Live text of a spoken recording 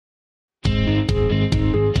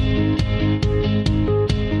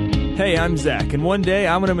Hey, I'm Zach, and one day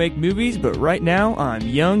I'm going to make movies, but right now I'm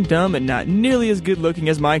young, dumb, and not nearly as good looking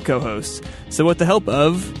as my co-hosts. So with the help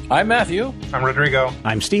of... I'm Matthew. I'm Rodrigo.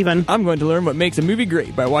 I'm Steven. I'm going to learn what makes a movie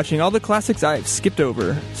great by watching all the classics I've skipped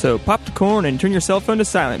over. So pop the corn and turn your cell phone to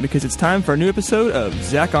silent because it's time for a new episode of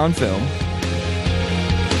Zach on Film.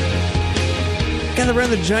 Gather around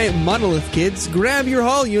the giant monolith, kids. Grab your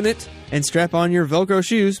haul unit and strap on your Velcro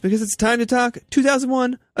shoes because it's time to talk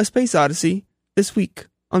 2001: A Space Odyssey this week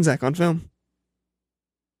on Zach on Film.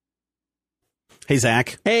 Hey,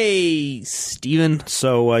 Zach. Hey, Steven.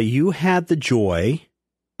 So you had the joy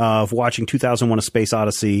of watching 2001: A Space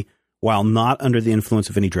Odyssey while not under the influence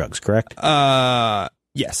of any drugs, correct?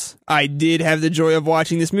 Yes. I did have the joy of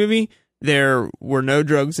watching this movie. There were no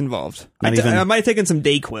drugs involved. I might have taken some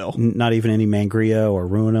Dayquil. Not even any Mangria or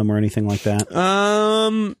Ruinum or anything like that?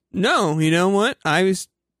 No. You know what? I was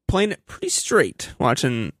playing it pretty straight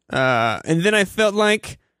watching, and then I felt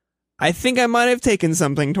like I think I might have taken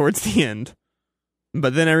something towards the end.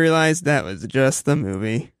 But then I realized that was just the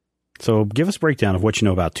movie. So give us a breakdown of what you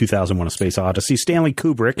know about 2001: A Space Odyssey. Stanley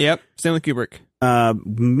Kubrick. Yep, Stanley Kubrick.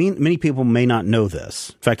 Many people may not know this.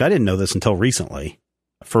 In fact, I didn't know this until recently.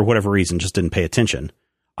 For whatever reason, just didn't pay attention.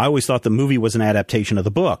 I always thought the movie was an adaptation of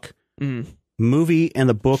the book. Movie and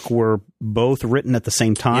the book were both written at the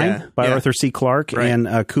same time by Arthur C. Clarke and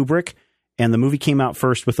Kubrick, and the movie came out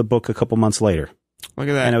first with the book a couple months later. Look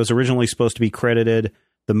at that. And it was originally supposed to be credited,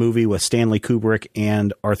 the movie with Stanley Kubrick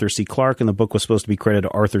and Arthur C. Clarke, and the book was supposed to be credited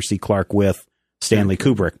to Arthur C. Clarke with Stanley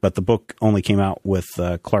Kubrick, but the book only came out with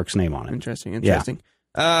Clarke's name on it. Interesting.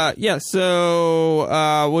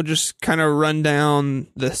 So we'll just kind of run down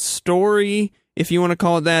the story, if you want to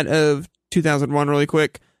call it that, of 2001 really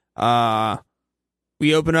quick.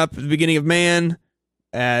 We open up at the beginning of man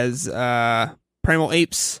as primal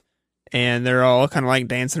apes, and they're all kind of like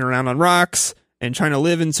dancing around on rocks and trying to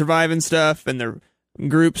live and survive and stuff, and their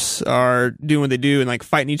groups are doing what they do and like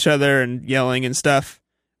fighting each other and yelling and stuff,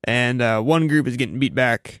 and one group is getting beat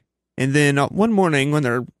back, and then one morning when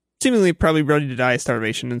they're seemingly probably ready to die of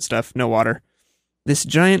starvation and stuff, no water, this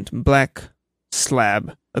giant black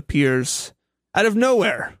slab appears out of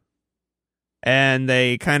nowhere. And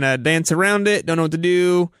they kind of dance around it, don't know what to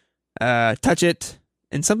do, touch it,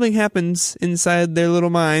 and something happens inside their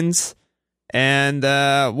little minds. And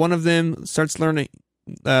one of them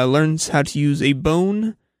learns how to use a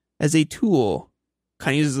bone as a tool.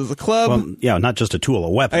 Kind of uses it as a club. Well, yeah, not just a tool,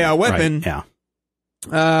 a weapon. Yeah, a weapon. Right,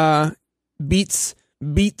 yeah.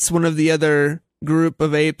 Beats one of the other group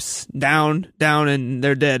of apes down, and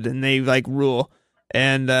they're dead, and they like rule,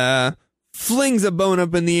 and flings a bone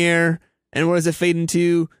up in the air, and what does it fade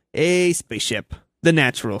into? A spaceship, the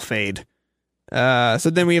natural fade. So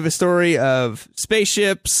then we have a story of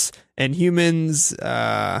spaceships and humans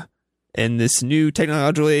in this new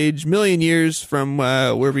technological age, million years from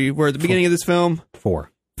where we were at the beginning of this film. 4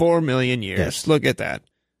 million years. Yes. Look at that.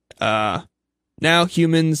 Now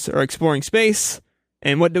humans are exploring space.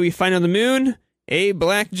 And what do we find on the moon? A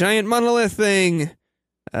black giant monolith thing.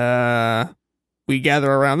 We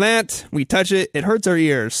gather around that. We touch it. It hurts our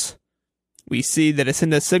ears. We see that it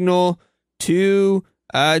sent a signal to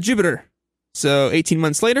Jupiter. So 18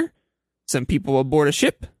 months later, some people aboard a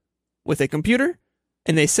ship with a computer,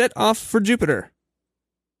 and they set off for Jupiter.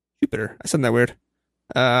 I said that weird.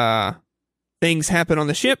 Things happen on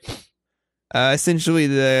the ship. Essentially,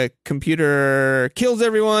 the computer kills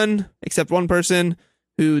everyone except one person,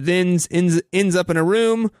 who then ends up in a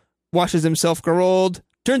room, washes himself grow old,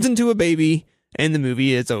 turns into a baby, and the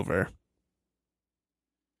movie is over.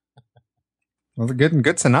 Well, a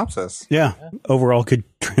good synopsis. Yeah. Overall good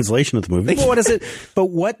translation of the movie. But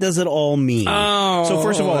what does it all mean? So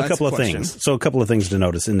first of all, a couple of things. So a couple of things to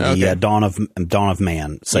notice in the Dawn of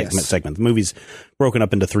Man segment. The movie's broken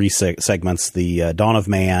up into 3 segments: the Dawn of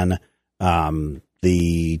Man,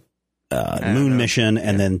 the moon mission,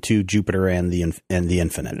 and then to Jupiter and the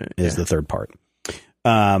Infinite is the third part.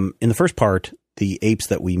 In the first part, the apes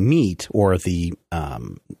that we meet, or the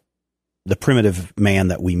primitive man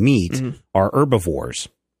that we meet, are herbivores.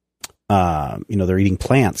 They're eating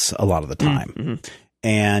plants a lot of the time.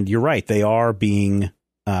 And you're right, they are being,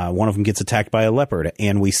 one of them gets attacked by a leopard,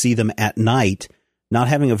 and we see them at night not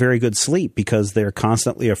having a very good sleep because they're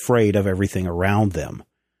constantly afraid of everything around them.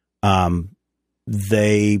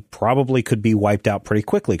 They probably could be wiped out pretty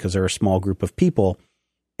quickly because they're a small group of people.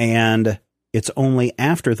 And it's only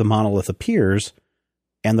after the monolith appears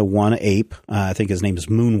and the one ape, I think his name is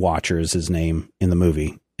Moonwatcher is his name in the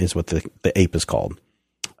movie, is what the ape is called.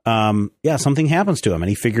 something happens to him, and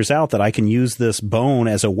he figures out that I can use this bone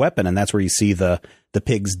as a weapon, and that's where you see the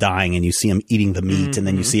pigs dying, and you see him eating the meat, and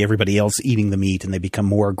then you see everybody else eating the meat, and they become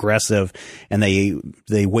more aggressive, and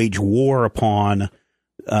they wage war upon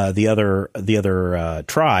the other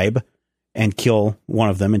tribe and kill one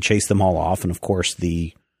of them and chase them all off. And of course,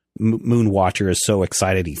 the Moon Watcher is so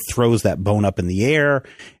excited he throws that bone up in the air,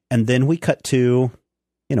 and then we cut to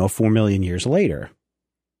 4 million years later.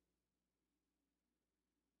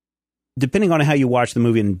 Depending on how you watch the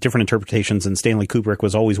movie and different interpretations, and Stanley Kubrick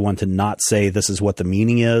was always one to not say this is what the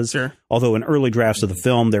meaning is. Sure. Although in early drafts of the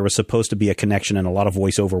film, there was supposed to be a connection and a lot of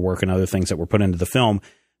voiceover work and other things that were put into the film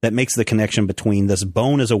that makes the connection between this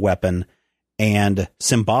bone as a weapon and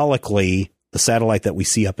symbolically the satellite that we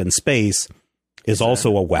see up in space is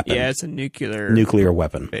also a weapon. Yeah, it's a nuclear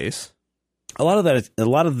weapon base. A lot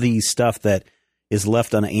of the stuff that is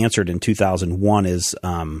left unanswered in 2001 is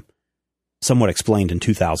somewhat explained in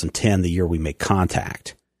 2010, the year we make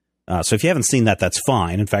contact. So if you haven't seen that, that's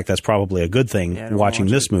fine. In fact, that's probably a good thing watching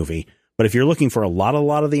this movie. But if you're looking for a lot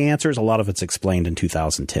of the answers, a lot of it's explained in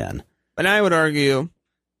 2010. And I would argue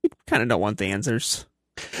you kind of don't want the answers.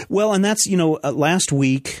 Well, and that's, last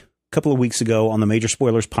week, a couple of weeks ago on the Major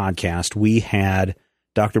Spoilers podcast, we had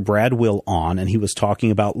Dr. Brad Will on, and he was talking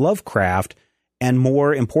about Lovecraft, and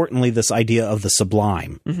more importantly, this idea of the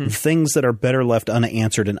sublime, things that are better left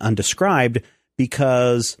unanswered and undescribed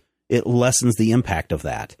because it lessens the impact of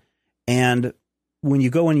that. And when you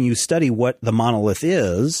go and you study what the monolith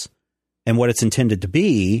is and what it's intended to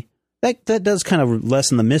be, that does kind of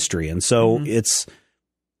lessen the mystery. And so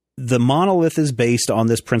the monolith is based on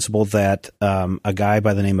this principle that a guy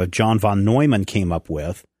by the name of John von Neumann came up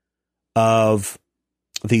with of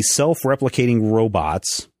these self-replicating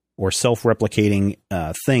robots or self-replicating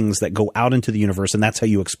things that go out into the universe, and that's how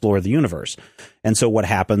you explore the universe. And so what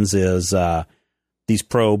happens is these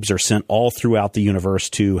probes are sent all throughout the universe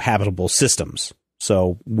to habitable systems.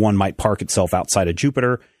 So one might park itself outside of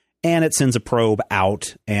Jupiter, and it sends a probe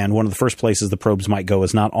out, and one of the first places the probes might go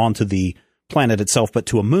is not onto the planet itself, but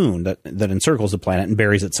to a moon that encircles the planet and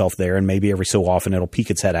buries itself there, and maybe every so often it'll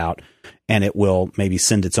peek its head out, and it will maybe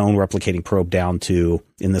send its own replicating probe down to,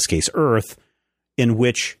 in this case, Earth, in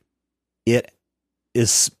which it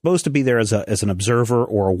is supposed to be there as an observer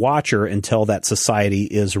or a watcher until that society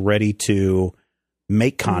is ready to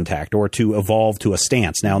make contact or to evolve to a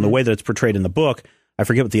stance. Now, in the way that it's portrayed in the book, I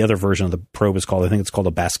forget what the other version of the probe is called. I think it's called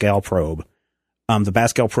a Pascal probe. The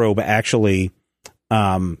Pascal probe actually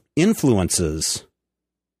influences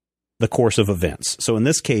the course of events. So in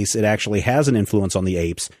this case, it actually has an influence on the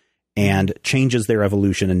apes and changes their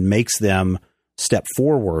evolution and makes them step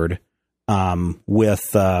forward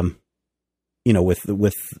with the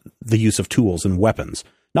use of tools and weapons.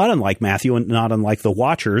 Not unlike Matthew and not unlike the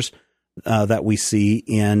Watchers that we see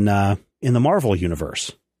in the Marvel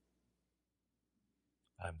universe.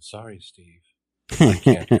 I'm sorry, Steve. I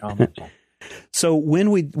can't comment on. So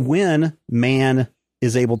when man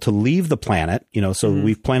is able to leave the planet, so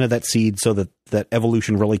we've planted that seed so that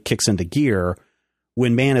evolution really kicks into gear.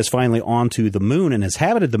 When man is finally onto the moon and has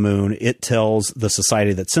habited the moon, it tells the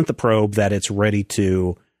society that sent the probe that it's ready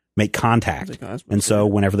to make contact. And so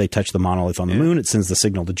whenever they touch the monolith on the moon, it sends the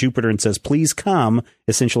signal to Jupiter and says, please come.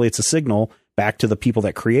 Essentially, it's a signal back to the people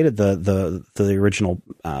that created the original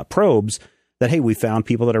probes that, hey, we found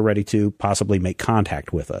people that are ready to possibly make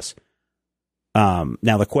contact with us.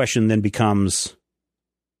 Now, the question then becomes,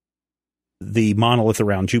 the monolith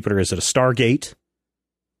around Jupiter, is it a Stargate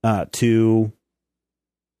to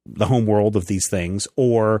the home world of these things,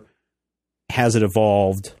 or has it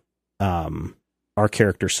evolved our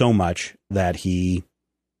character so much that he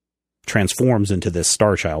transforms into this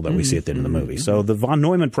star child that we see at the end of the movie? So the von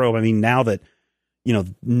Neumann probe, I mean, now that,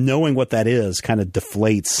 knowing what that is kind of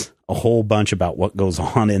deflates a whole bunch about what goes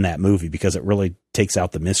on in that movie, because it really takes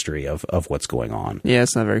out the mystery of what's going on. Yeah,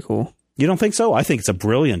 it's not very cool. You don't think so? I think it's a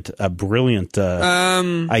brilliant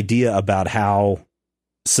idea about how,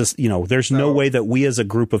 there's no way that we as a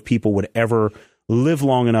group of people would ever live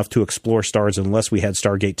long enough to explore stars unless we had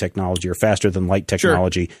Stargate technology or faster than light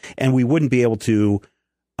technology. Sure. And we wouldn't be able to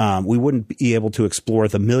explore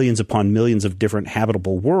the millions upon millions of different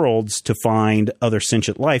habitable worlds to find other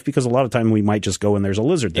sentient life, because a lot of time we might just go and there's a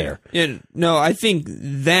lizard there. Yeah, no, I think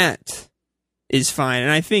that is fine.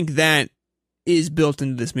 And I think that is built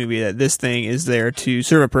into this movie, that this thing is there to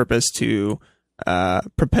serve a purpose to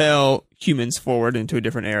propel humans forward into a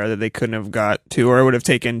different era that they couldn't have got to, or it would have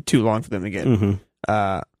taken too long for them to get.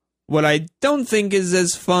 What I don't think is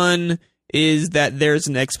as fun is that there's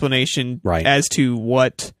an explanation as to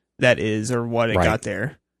what that is or what it got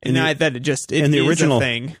there. And not that it in the is original a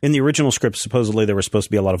thing. In the original script, supposedly there was supposed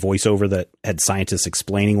to be a lot of voiceover that had scientists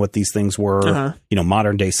explaining what these things were.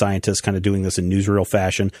 Modern day scientists kind of doing this in newsreel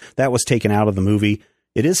fashion. That was taken out of the movie.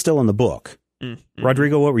 It is still in the book. Mm-hmm.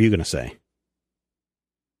 Rodrigo, what were you going to say?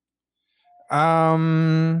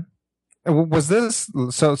 Was this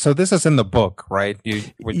so? This is in the book, right?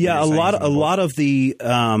 A lot of the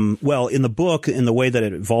in the book, in the way that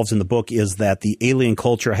it evolves in the book, is that the alien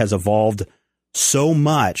culture has evolved so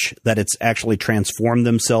much that it's actually transformed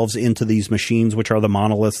themselves into these machines, which are the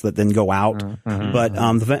monoliths that then go out. Mm-hmm. But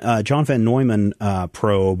the John Van Neumann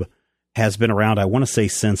probe has been around, I want to say,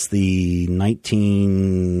 since the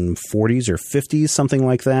 1940s or 50s, something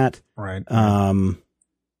like that. Right.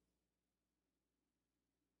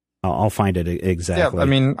 I'll find it exactly. Yeah, I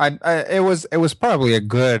mean, it was probably a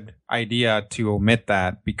good idea to omit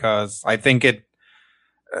that, because I think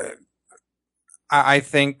I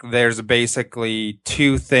think there's basically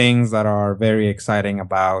two things that are very exciting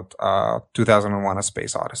about 2001: A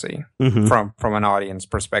Space Odyssey from an audience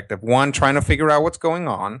perspective. One, trying to figure out what's going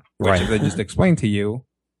on, which if they just explain to you,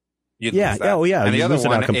 you'd lose that. Oh yeah, and the other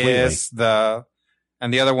one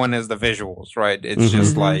is the visuals, right? It's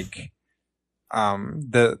just like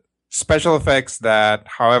the special effects that,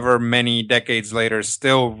 however many decades later,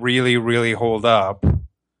 still really, really hold up.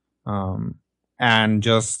 And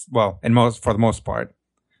just, for the most part,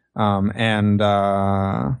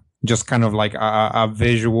 just kind of like a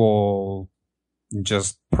visual,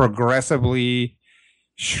 just progressively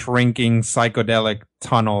shrinking psychedelic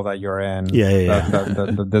tunnel that you're in.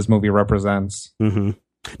 That this movie represents. Mm-hmm.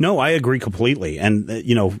 No, I agree completely. And I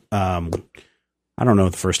don't know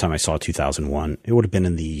the first time I saw 2001. It would have been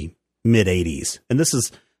in the mid 80s. And this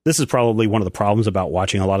is probably one of the problems about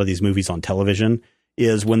watching a lot of these movies on television.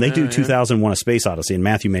 Is when they do 2001: A Space Odyssey, and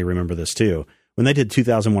Matthew may remember this too, when they did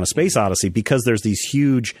 2001: A Space Odyssey, because there's these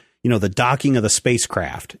huge, the docking of the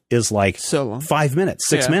spacecraft is like so long. 5 minutes,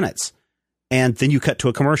 6 minutes. And then you cut to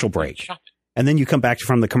a commercial break. And then you come back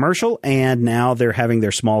from the commercial, and now they're having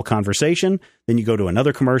their small conversation. Then you go to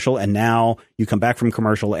another commercial, and now you come back from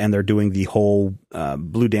commercial, and they're doing the whole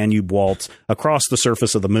Blue Danube waltz across the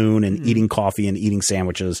surface of the moon and eating coffee and eating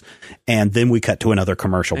sandwiches. And then we cut to another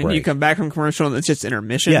commercial break. And you come back from commercial, and it's just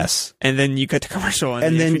intermission. Yes. And then you cut to commercial.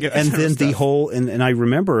 And then the whole, and I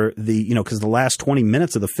remember because the last 20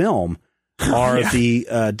 minutes of the film are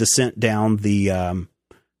the descent down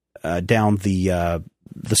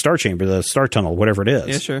the Star Chamber, the Star Tunnel, whatever it is.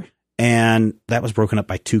 Yeah, sure. And that was broken up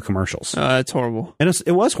by 2 commercials. That's horrible. And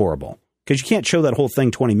it was horrible, because you can't show that whole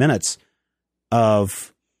thing 20 minutes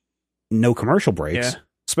of no commercial breaks,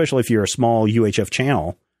 especially if you're a small UHF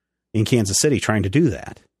channel in Kansas City trying to do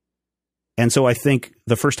that. And so I think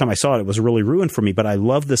the first time I saw it was really ruined for me, but I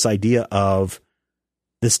love this idea of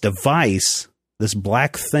this device, this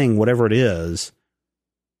black thing, whatever it is,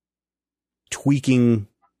 tweaking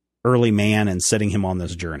early man and setting him on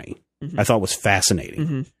this journey. I thought was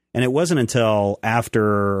fascinating. And it wasn't until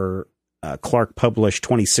after Clark published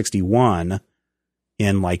 2061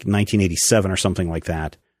 in like 1987 or something like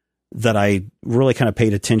that I really kind of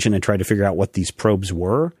paid attention and tried to figure out what these probes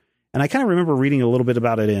were. And I kind of remember reading a little bit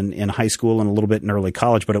about it in high school and a little bit in early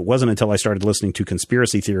college, but it wasn't until I started listening to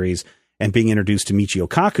conspiracy theories and being introduced to Michio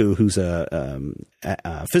Kaku, who's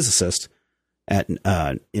a physicist in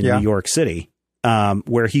New York City,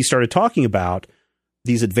 where he started talking about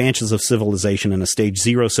these advances of civilization, and a stage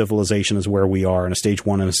 0 civilization is where we are, and a stage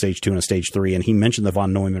 1 and a stage 2 and a stage 3. And he mentioned the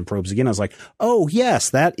von Neumann probes again. I was like, oh yes,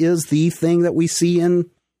 that is the thing that we see in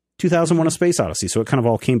 2001: A Space Odyssey. So it kind of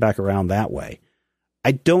all came back around that way.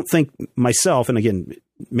 I don't think myself, and again,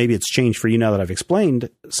 maybe it's changed for you now that I've explained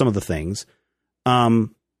some of the things.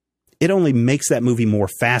 It only makes that movie more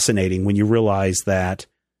fascinating when you realize that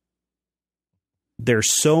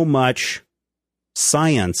there's so much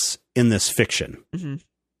science in this fiction.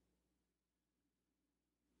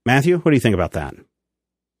 Matthew, what do you think about that?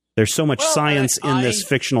 There's so much science in this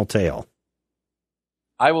fictional tale.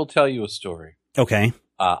 I will tell you a story. Okay.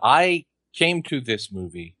 I came to this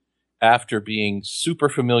movie after being super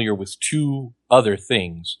familiar with 2 other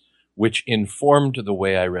things which informed the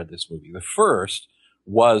way I read this movie. The first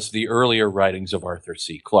was the earlier writings of Arthur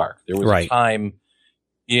C. Clarke. There was a time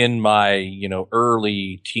in my,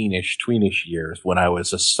 early tweenish years when I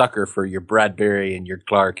was a sucker for your Bradbury and your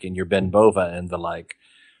Clarke and your Ben Bova and the like.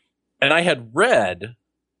 And I had read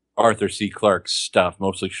Arthur C. Clarke's stuff,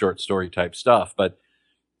 mostly short story type stuff. But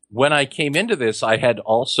when I came into this, I had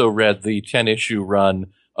also read the 10-issue run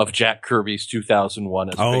of Jack Kirby's 2001: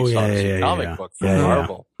 A Space Odyssey comic book from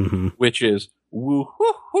Marvel, which is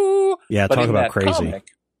woo-hoo-hoo. Yeah, but talk about crazy.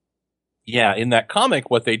 In that comic,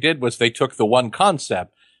 what they did was they took the one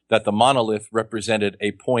concept, that the monolith represented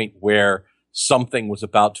a point where something was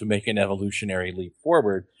about to make an evolutionary leap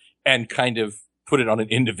forward, and kind of put it on an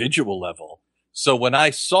individual level. So when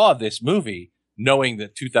I saw this movie, knowing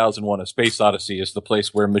that 2001: A Space Odyssey is the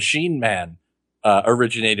place where Machine Man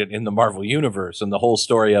originated in the Marvel Universe, and the whole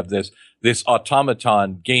story of this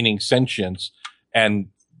automaton gaining sentience, and,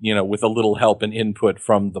 you know, with a little help and input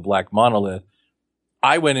from the Black Monolith,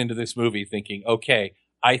 I went into this movie thinking, okay,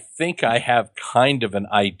 I think I have kind of an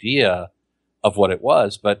idea of what it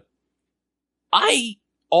was, but I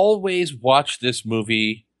always watch this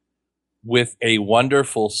movie with a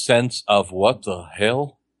wonderful sense of what the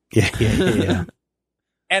hell? Yeah.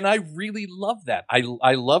 And I really love that. I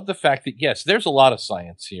love the fact that, yes, there's a lot of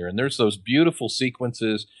science here, and there's those beautiful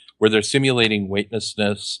sequences where they're simulating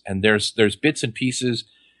weightlessness, and there's bits and pieces.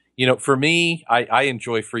 You know, for me, I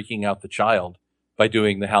enjoy freaking out the child by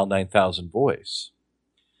doing the HAL 9000 voice.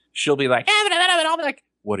 She'll be like, and I'll be like,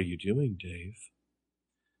 what are you doing, Dave?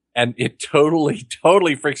 And it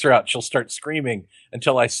totally freaks her out. She'll start screaming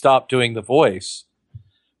until I stop doing the voice.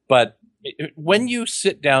 But when you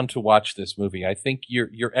sit down to watch this movie, I think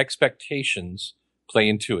your expectations play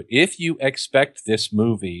into it. If you expect this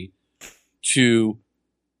movie to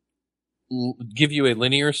give you a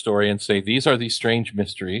linear story and say, these are these strange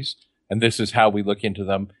mysteries, and this is how we look into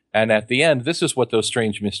them, and at the end, this is what those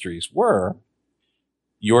strange mysteries were,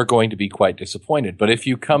 you're going to be quite disappointed. But if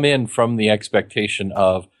you come in from the expectation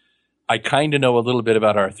of, I kind of know a little bit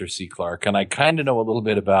about Arthur C. Clarke, and I kind of know a little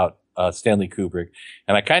bit about Stanley Kubrick,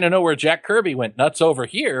 and I kind of know where Jack Kirby went nuts over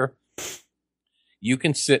here, you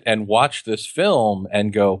can sit and watch this film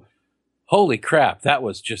and go, holy crap, that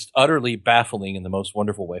was just utterly baffling in the most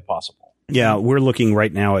wonderful way possible. Yeah, we're looking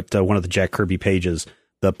right now at one of the Jack Kirby pages,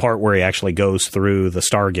 the part where he actually goes through the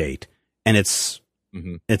Stargate, and it's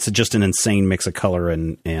just an insane mix of color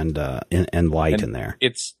and light in there.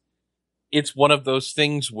 It's one of those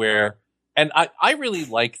things where, and I really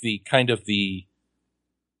like the kind of the,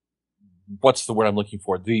 what's the word I'm looking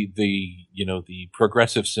for? The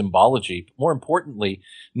progressive symbology. But more importantly,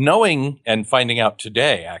 knowing and finding out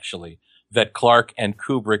today, actually, that Clarke and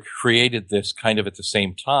Kubrick created this kind of at the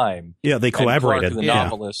same time. Yeah, they collaborated.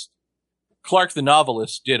 Clarke the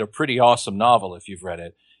novelist did a pretty awesome novel, if you've read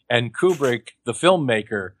it. And Kubrick, the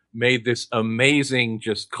filmmaker, made this amazing,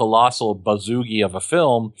 just colossal bazoogie of a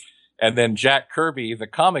film. And then Jack Kirby, the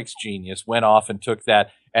comics genius, went off and took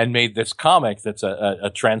that and made this comic that's a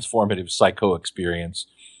transformative psycho experience.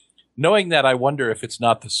 Knowing that, I wonder if it's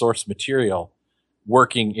not the source material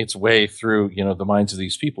working its way through, the minds of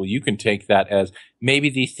these people. You can take that as maybe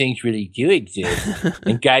these things really do exist.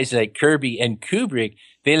 And guys like Kirby and Kubrick,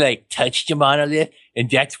 they touched the monolith, and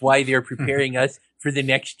that's why they're preparing us for the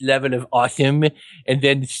next level of awesome. And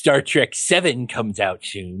then Star Trek 7 comes out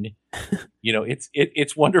soon.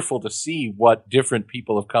 It's wonderful to see what different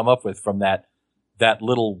people have come up with from that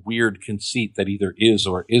little weird conceit that either is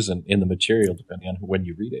or isn't in the material, depending on when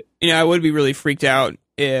you read it. I would be really freaked out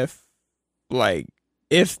if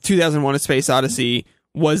 2001: A Space Odyssey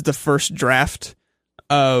was the first draft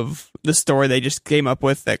of the story they just came up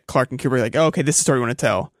with, that Clarke and Kubrick were like, oh, okay, this is the story we want to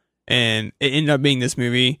tell. And it ended up being this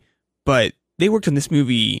movie. But they worked on this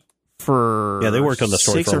movie for they worked on the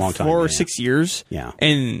story for a long time. 4 or 6 years. Yeah.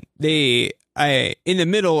 And in the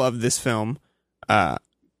middle of this film,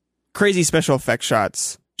 crazy special effect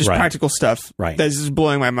shots, just practical stuff. Right. That's just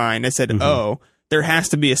blowing my mind. I said, there has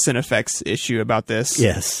to be a Cinefex issue about this.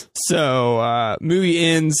 Yes. So movie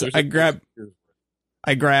ends. I grab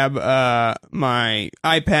my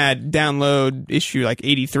iPad, download issue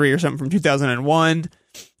 83 or something from 2001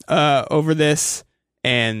 over this,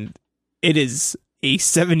 and it is a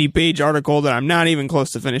 70-page article that I'm not even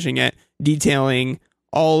close to finishing yet, detailing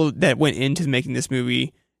all that went into making this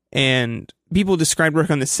movie. And people described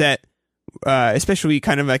work on the set, especially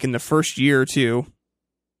kind of in the first year or two,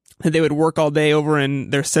 that they would work all day over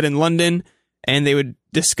in their set in London, and they would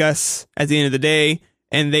discuss at the end of the day,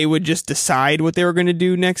 and they would just decide what they were going to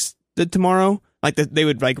do tomorrow. They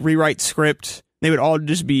would rewrite script. They would all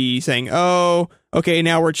just be saying, oh, okay,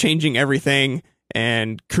 now we're changing everything.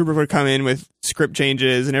 And Kubrick would come in with script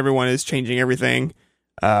changes, and everyone is changing everything.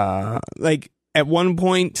 At one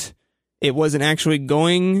point, it wasn't actually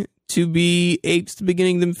going to be apes at the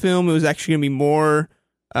beginning of the film. It was actually going to be more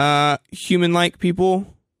human-like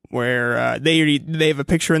people, where they have a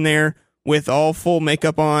picture in there with all full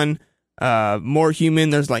makeup on, more human.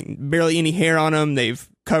 There's barely any hair on them. They've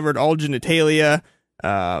covered all genitalia.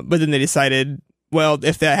 But then they decided, well,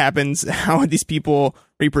 if that happens, how would these people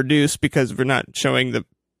reproduce? Because we're not showing the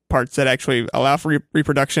parts that actually allow for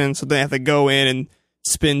reproduction. So they have to go in and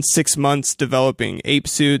spend 6 months developing ape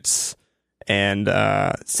suits And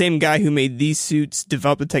same guy who made these suits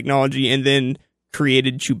developed the technology and then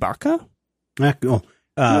created Chewbacca.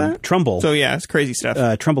 Trumbull. So yeah, it's crazy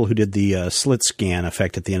stuff. Trumbull, who did the slit scan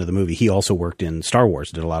effect at the end of the movie, he also worked in Star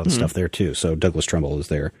Wars, did a lot of the stuff there too. So Douglas Trumbull is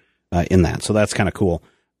there in that. So that's kind of cool.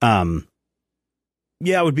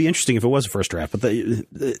 Yeah, it would be interesting if it was a first draft. But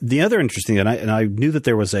the other interesting, and I knew that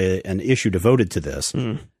there was an issue devoted to this.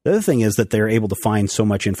 The other thing is that they're able to find so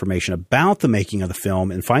much information about the making of the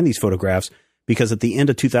film and find these photographs because at the end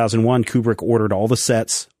of 2001, Kubrick ordered all the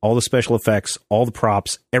sets, all the special effects, all the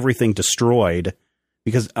props, everything destroyed,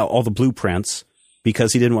 because all the blueprints,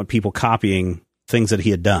 because he didn't want people copying things that he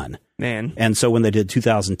had done. Man. And so when they did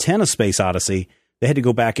 2010: A Space Odyssey, they had to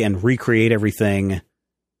go back and recreate everything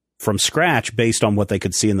from scratch based on what they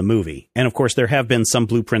could see in the movie. And of course, there have been some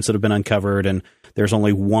blueprints that have been uncovered, and there's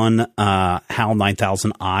only one HAL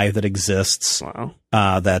 9000I that exists. Wow.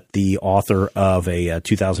 That the author of a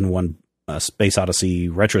 2001 Space Odyssey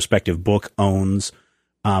retrospective book owns.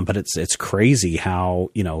 But it's crazy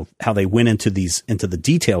how they went into the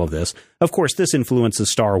detail of this. Of course, this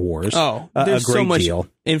influences Star Wars. Oh, there's a great so much deal.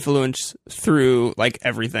 Influence through like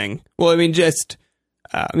everything. Well, I mean,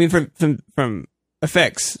 from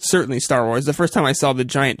effects, certainly Star Wars. The first time I saw the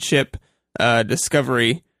giant ship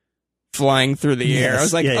Discovery flying through the air, I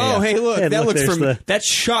was like, hey, look, that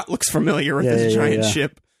shot looks familiar with this giant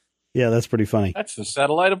ship. Yeah, that's pretty funny. That's the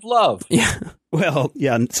Satellite of Love. Yeah. Well,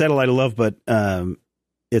 yeah, Satellite of Love, but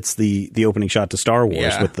it's the opening shot to Star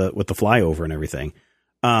Wars with the flyover and everything.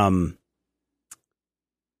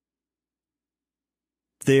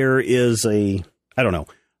 There is I don't know.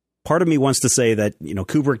 Part of me wants to say that,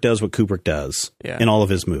 Kubrick does what Kubrick does in all of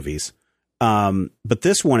his movies. But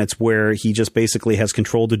this one, it's where he just basically has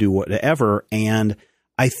control to do whatever. And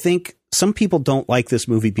I think some people don't like this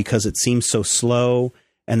movie because it seems so slow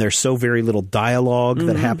and there's so very little dialogue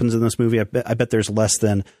that happens in this movie. I bet there's less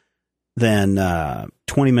than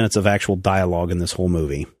 20 minutes of actual dialogue in this whole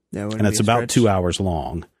movie. And it's about 2 hours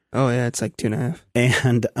long. Oh yeah, it's like 2.5.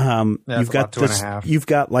 And you've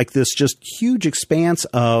got like this just huge expanse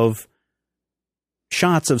of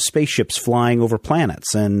shots of spaceships flying over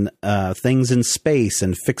planets and things in space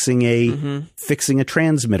and fixing a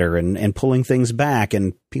transmitter and pulling things back.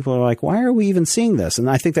 And people are like, why are we even seeing this? And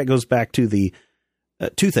I think that goes back to the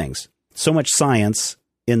two things: so much science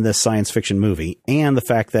in this science fiction movie, and the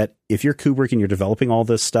fact that if you're Kubrick and you're developing all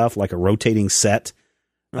this stuff like a rotating set,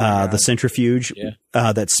 the centrifuge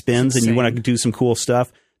that spins, and you want to do some cool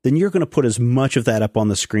stuff, then you're going to put as much of that up on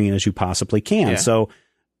the screen as you possibly can. Yeah. So,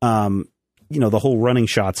 the whole running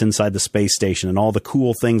shots inside the space station and all the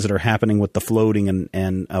cool things that are happening with the floating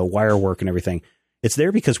and wire work and everything, it's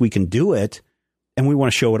there because we can do it and we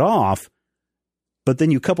want to show it off. But then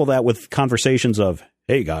you couple that with conversations of,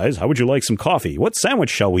 hey guys, how would you like some coffee? What sandwich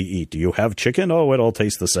shall we eat? Do you have chicken? Oh, it all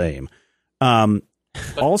tastes the same.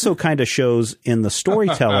 Also kind of shows in the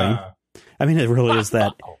storytelling. I mean, it really is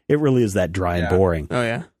that dry and boring. Oh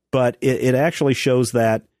yeah. But it actually shows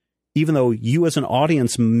that even though you as an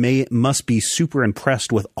audience must be super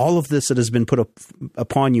impressed with all of this that has been put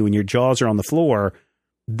upon you and your jaws are on the floor,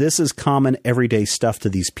 this is common everyday stuff to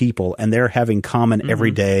these people, and they're having common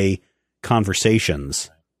everyday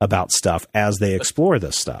conversations about stuff as they explore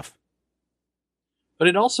this stuff. But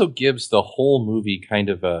it also gives the whole movie kind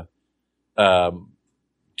of a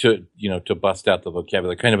to bust out the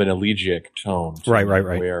vocabulary, kind of an elegiac tone. Right.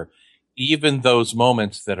 Where even those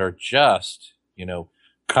moments that are just,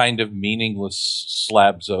 kind of meaningless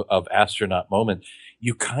slabs of astronaut moments,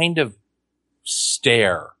 you kind of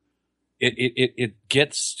stare. It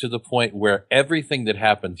gets to the point where everything that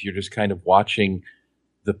happens, you're just kind of watching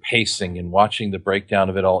the pacing and watching the breakdown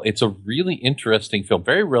of it all. It's a really interesting film,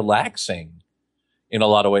 very relaxing in a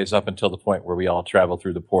lot of ways, up until the point where we all travel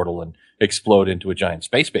through the portal and explode into a giant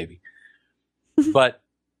space baby. But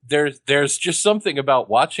there's just something about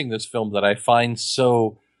watching this film that I find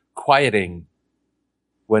so quieting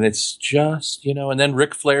when it's just, and then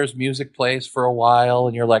Ric Flair's music plays for a while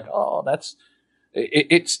and you're like, oh,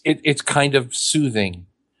 it's kind of soothing.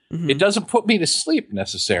 It doesn't put me to sleep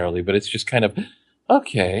necessarily, but it's just kind of,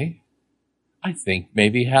 okay, I think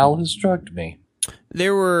maybe Hal has drugged me.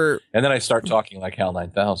 And then I start talking like HAL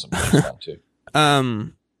 9000, which is fun too.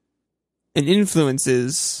 And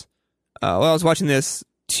influences. While I was watching this,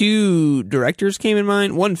 two directors came in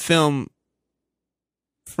mind. One film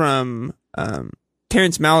from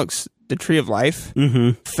Terrence Malick's The Tree of Life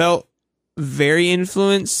felt very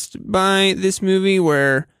influenced by this movie,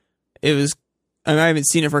 where it was. I haven't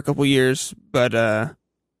seen it for a couple years, but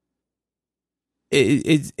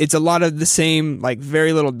it's a lot of the same, like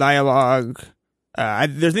very little dialogue. I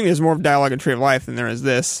think there's more dialogue in Tree of Life than there is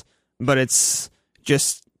this, but it's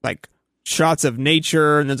just like shots of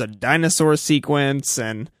nature, and there's a dinosaur sequence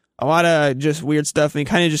and a lot of just weird stuff, and you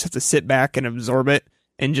kind of just have to sit back and absorb it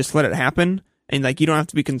and just let it happen, and like you don't have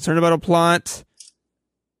to be concerned about a plot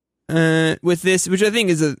with this, which I think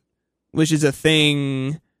is a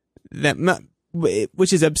thing that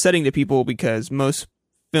which is upsetting to people, because most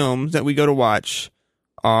films that we go to watch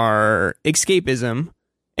are escapism,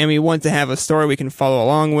 and we want to have a story we can follow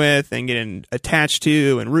along with and get attached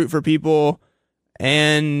to and root for people.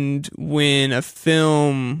 And when a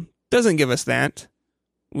film doesn't give us that,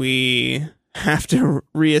 we have to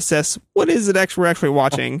reassess what is it we're actually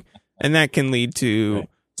watching, and that can lead to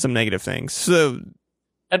some negative things.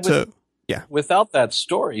 Without that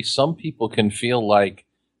story, some people can feel like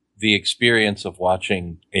the experience of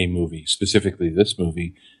watching a movie, specifically this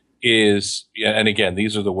movie, is, and again,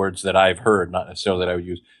 these are the words that I've heard, not necessarily that I would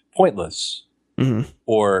use, pointless,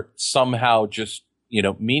 or somehow just,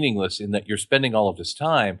 meaningless, in that you're spending all of this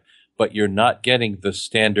time, but you're not getting the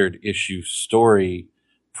standard issue story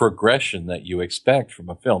progression that you expect from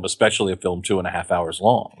a film, especially a film 2.5 hours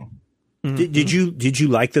long. Did you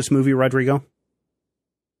like this movie, Rodrigo?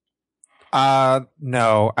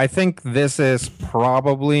 No. I think this is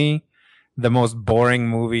probably the most boring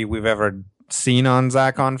movie we've ever seen on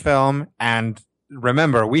Zach on Film. And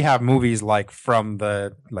remember, we have movies like from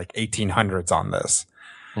the 1800s on this.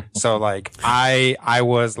 So I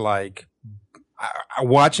was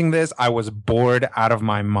watching this, I was bored out of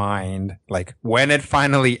my mind. Like when it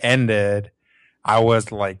finally ended, I was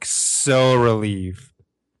so relieved.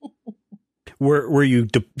 Were you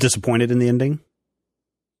disappointed in the ending?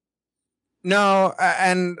 No,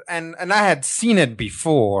 and I had seen it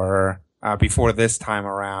before this time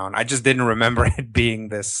around. I just didn't remember it being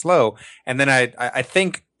this slow. And then I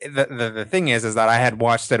think the thing is that I had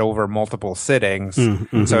watched it over multiple sittings,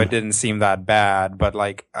 so it didn't seem that bad. But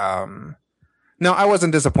no, I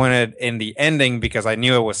wasn't disappointed in the ending because I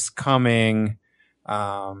knew it was coming.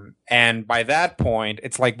 And by that point,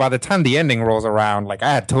 it's by the time the ending rolls around,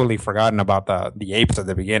 I had totally forgotten about the apes at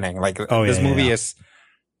the beginning. This movie is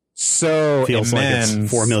so feels immense, like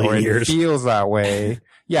it's 4 million years. It feels that way.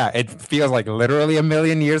 Yeah, it feels like literally 1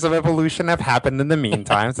 million years of evolution have happened in the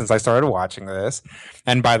meantime since I started watching this.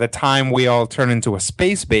 And by the time we all turn into a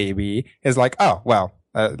space baby, it's oh, well,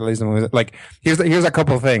 at least the movie, here's a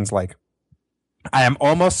couple of things. I am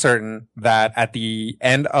almost certain that at the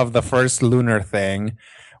end of the first lunar thing,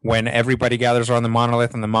 when everybody gathers around the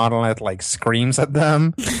monolith and the monolith screams at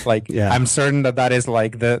them, I'm certain that is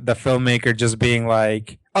the filmmaker just being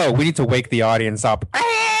oh, we need to wake the audience up.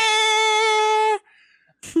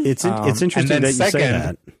 It's interesting that you say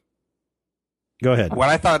that. Go ahead. What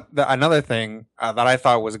I thought, another thing that I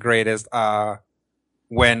thought was great is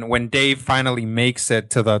when Dave finally makes it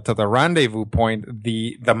to the rendezvous point,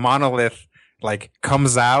 the monolith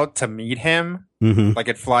comes out to meet him.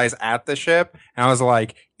 It flies at the ship, and I was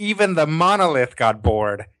even the monolith got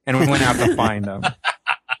bored and we went out to find him.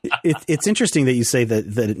 It's interesting that you say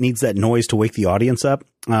that it needs that noise to wake the audience up,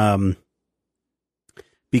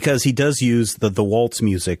 because he does use the waltz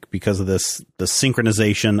music because of the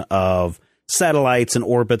synchronization of satellites and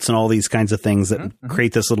orbits and all these kinds of things that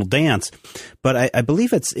create this little dance. But I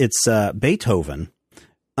believe it's Beethoven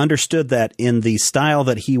understood that in the style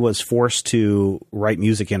that he was forced to write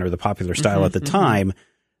music in, or the popular style at the time,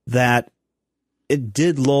 that it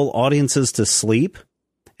did lull audiences to sleep.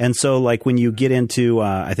 And so when you get into,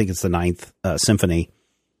 I think it's the Ninth Symphony,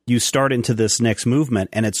 you start into this next movement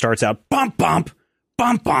and it starts out bump, bump,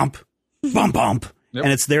 bump, bump, bump, bump. Yep.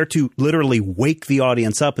 And it's there to literally wake the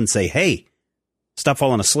audience up and say, hey, stop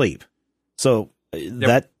falling asleep. So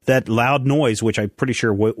that loud noise, which I'm pretty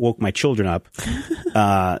sure woke my children up,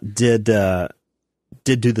 did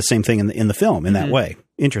do the same thing in the film in that way.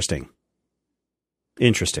 Interesting.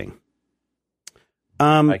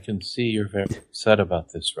 I can see you're very upset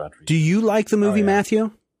about this, Rodrigo. Do you like the movie, Matthew?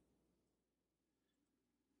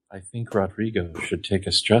 I think Rodrigo should take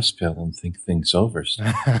a stress pill and think things over.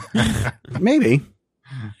 Maybe.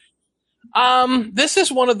 This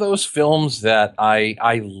is one of those films that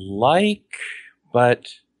I like, but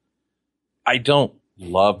I don't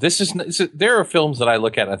love. There are films that I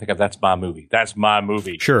look at and I think of, that's my movie. That's my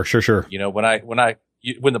movie. Sure.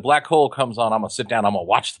 When the black hole comes on, I'm gonna sit down. I'm gonna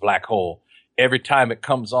watch the black hole every time it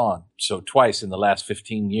comes on. So twice in the last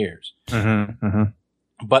 15 years.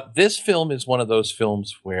 But this film is one of those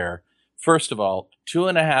films where, first of all,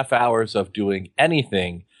 2.5 hours of doing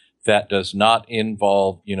anything that does not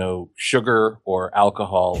involve, sugar or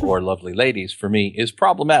alcohol or lovely ladies, for me, is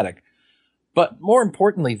problematic. But more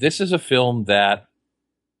importantly, this is a film that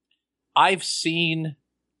I've seen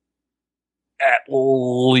at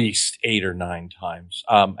least 8 or 9 times.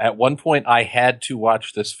 At one point, I had to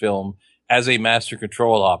watch this film as a master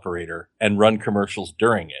control operator and run commercials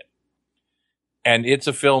during it. And it's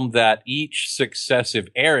a film that each successive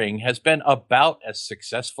airing has been about as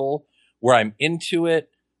successful, where I'm into it,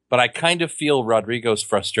 but I kind of feel Rodrigo's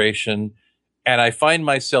frustration, and I find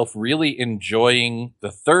myself really enjoying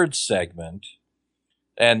the third segment.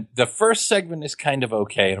 And the first segment is kind of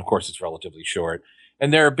okay, and of course it's relatively short.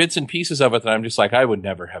 And there are bits and pieces of it that I'm just like, I would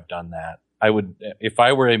never have done that. If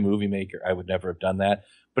I were a movie maker, I would never have done that.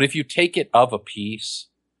 But if you take it of a piece,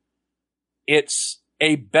 it's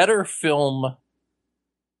a better film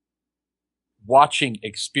watching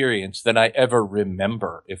experience than I ever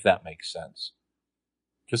remember, if that makes sense.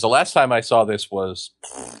 Because the last time I saw this was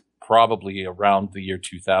probably around the year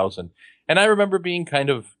 2000. And I remember being kind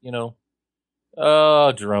of,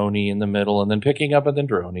 droney in the middle, and then picking up and then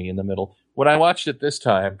droney in the middle. When I watched it this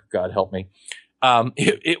time, God help me,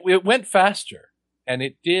 it went faster. And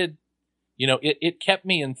it did, it kept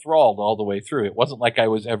me enthralled all the way through. It wasn't like I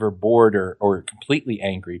was ever bored or completely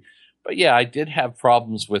angry. But yeah, I did have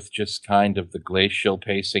problems with just kind of the glacial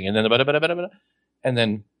pacing, and then,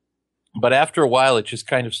 but after a while, it just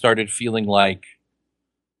kind of started feeling like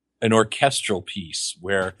an orchestral piece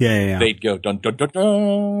where they'd go dun dun dun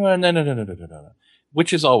dun, and then dun, dun, dun, dun, dun,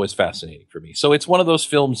 which is always fascinating for me. So it's one of those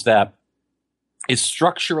films that is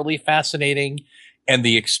structurally fascinating, and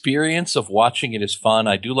the experience of watching it is fun.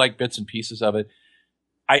 I do like bits and pieces of it.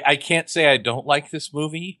 I can't say I don't like this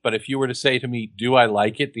movie, but if you were to say to me, do I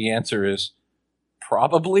like it? The answer is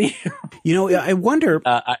probably. I wonder.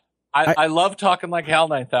 I love Talking Like HAL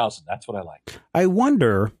 9000. That's what I like. I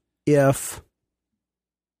wonder if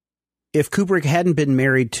Kubrick hadn't been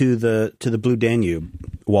married to the Blue Danube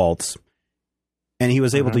waltz, and he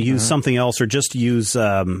was able to use something else, or just use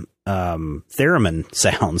theremin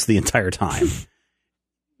sounds the entire time,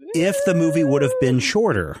 if the movie would have been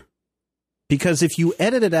shorter. Because if you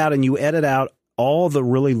edit it out and you edit out all the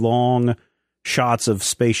really long shots of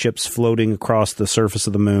spaceships floating across the surface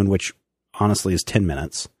of the moon, which honestly is 10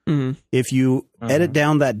 minutes, if you edit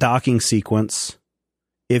down that docking sequence,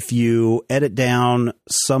 if you edit down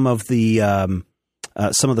some of the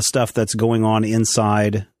stuff that's going on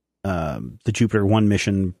inside the Jupiter 1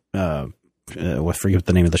 mission, I forget what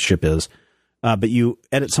the name of the ship is, but you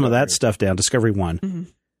edit some of that stuff down, Discovery 1.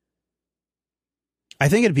 I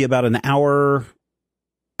think it'd be about an hour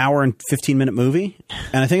and 15-minute movie,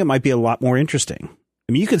 and I think it might be a lot more interesting.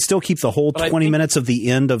 I mean, you could still keep the whole 20 minutes of the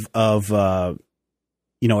end of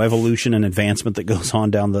evolution and advancement that goes on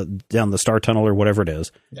down the star tunnel or whatever it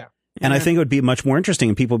is. Yeah. And I think it would be much more interesting,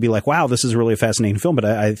 and people would be like, wow, this is really a fascinating film. But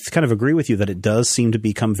I kind of agree with you that it does seem to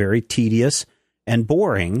become very tedious and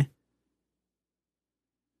boring.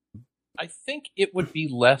 I think it would be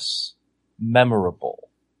less memorable.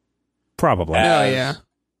 Probably.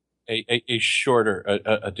 A shorter,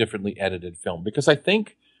 a differently edited film. Because I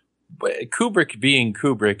think Kubrick being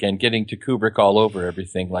Kubrick and getting to Kubrick all over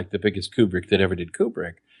everything, like the biggest Kubrick that ever did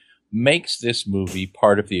Kubrick, makes this movie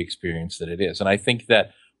part of the experience that it is. And I think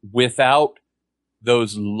that without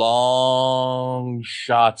those long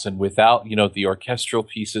shots, and without, the orchestral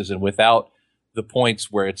pieces, and without the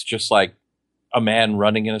points where it's just like a man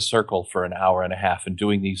running in a circle for an hour and a half and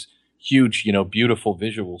doing these huge, beautiful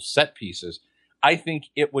visual set pieces, I think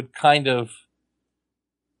it would kind of,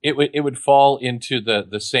 it would fall into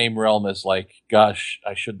the same realm as, like, gosh,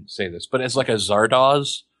 I shouldn't say this, but as like a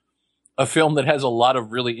Zardoz, a film that has a lot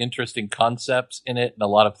of really interesting concepts in it and a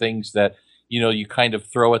lot of things that, you kind of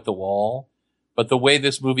throw at the wall. But the way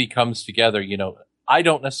this movie comes together, I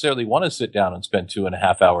don't necessarily want to sit down and spend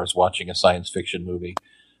 2.5 hours watching a science fiction movie.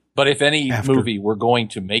 But if any movie were going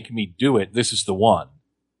to make me do it, this is the one.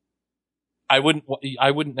 I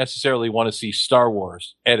wouldn't necessarily want to see Star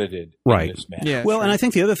Wars edited in this manner. Yeah, well, and I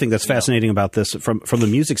think the other thing that's fascinating about this from the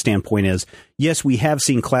music standpoint is, yes, we have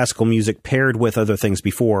seen classical music paired with other things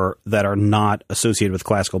before that are not associated with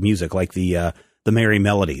classical music, like the Merry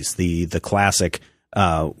Melodies, the classic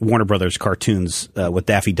Warner Brothers cartoons with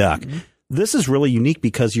Daffy Duck. Mm-hmm. This is really unique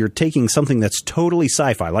because you're taking something that's totally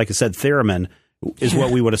sci-fi. Like I said, theremin is what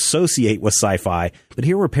we would associate with sci-fi, but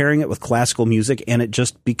here we're pairing it with classical music, and it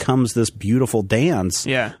just becomes this beautiful dance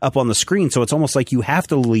up on the screen. So it's almost like you have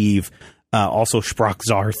to leave also Sprach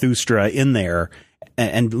Zarathustra in there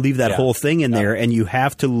and leave that whole thing in there, and you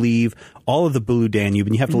have to leave all of the Blue Danube,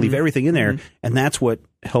 and you have to leave everything in there, and that's what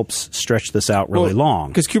helps stretch this out really long.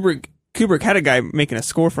 Because Kubrick had a guy making a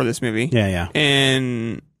score for this movie,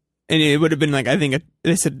 and it would have been like, I think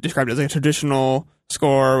they described it as like a traditional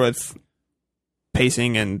score with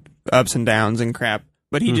pacing and ups and downs and crap,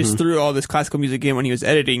 but he just threw all this classical music in when he was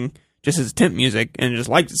editing just as temp music and just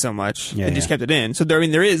liked it so much and just kept it in. So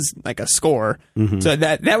there is like a score. So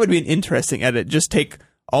that would be an interesting edit. Just take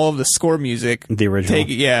all of the score music, the original,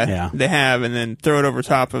 they have, and then throw it over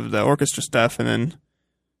top of the orchestra stuff, and then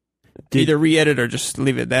either re-edit or just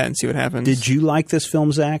leave it at that and see what happens. Did you like this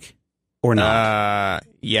film, Zach, or not?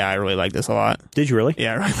 Yeah, I really like this a lot. Did you really?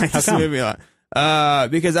 Yeah, I really like this movie a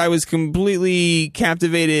lot. Because I was completely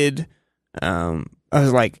captivated. I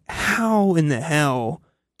was like, how in the hell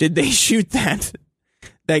did they shoot that?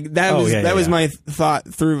 Like that was my thought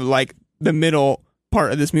through like the middle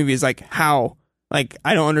part of this movie is like how. Like,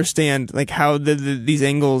 I don't understand, like, how these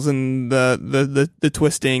angles and the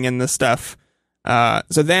twisting and the stuff.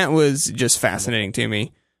 So that was just fascinating to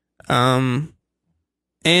me. And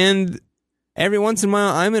every once in a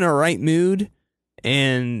while, I'm in a right mood,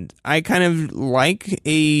 and I kind of like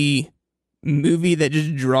a movie that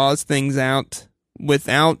just draws things out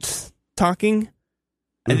without talking.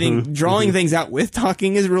 I think drawing things out with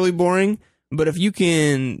talking is really boring, but if you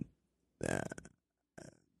can...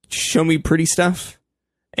 show me pretty stuff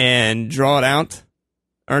and draw it out,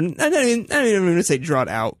 or I don't even want to say draw it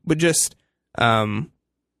out, but just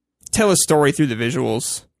tell a story through the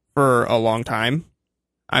visuals for a long time.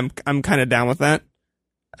 I'm kind of down with that.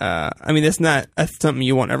 I mean, that's not something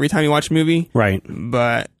you want every time you watch a movie, right?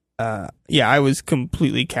 But yeah, I was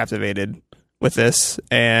completely captivated with this,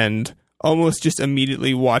 and almost just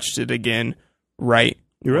immediately watched it again. Right,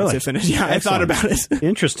 really? Once it finished. Yeah, excellent. I thought about it.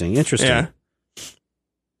 Interesting. Yeah.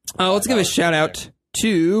 Let's give a shout out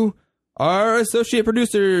to our associate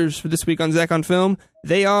producers for this week on Zach on Film.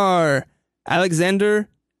 They are Alexander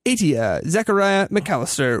Atia, Zachariah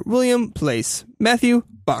McAllister, William Place, Matthew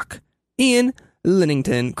Bach, Ian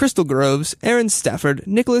Lennington, Crystal Groves, Aaron Stafford,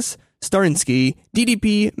 Nicholas Starinsky,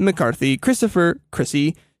 DDP McCarthy, Christopher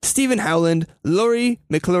Chrissy, Stephen Howland, Laurie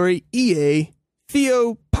McClory, EA,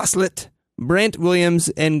 Theo Poslet, Brant Williams,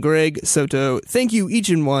 and Greg Soto. Thank you, each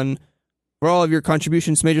and one, for all of your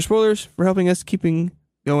contributions to Major Spoilers, for helping us keeping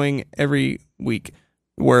going every week.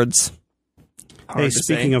 Words. Hey,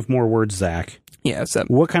 speaking of more words, Zach. Yeah, what's up?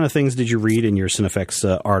 What kind of things did you read in your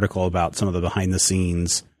Cinefx article about some of the behind the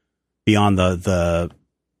scenes beyond the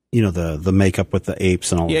makeup with the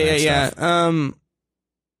apes and all of that stuff? Yeah.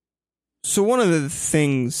 So one of the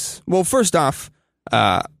things, well, first off,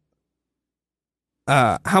 how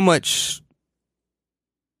much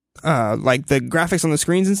like the graphics on the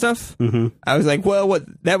screens and stuff. I was like, well,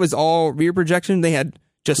 that was all rear projection. They had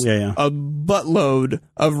just a buttload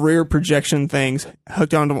of rear projection things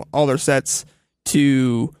hooked onto all their sets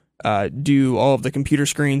to do all of the computer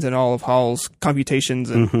screens and all of Hall's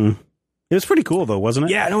computations. And it was pretty cool, though, wasn't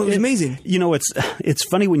it? Yeah, no, it was amazing. You know, it's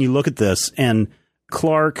funny when you look at this, and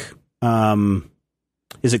Clark,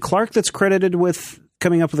 is it Clark that's credited with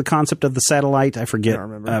coming up with the concept of the satellite? I forget.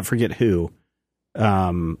 Forget who.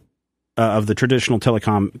 Of the traditional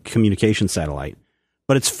telecom communication satellite.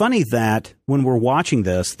 But it's funny that when we're watching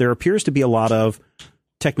this, there appears to be a lot of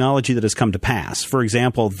technology that has come to pass. For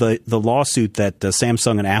example, the lawsuit that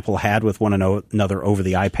Samsung and Apple had with one another over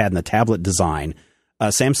the iPad and the tablet design.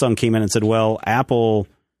 Samsung came in and said, well, Apple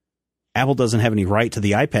doesn't have any right to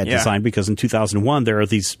the iPad design because in 2001 there are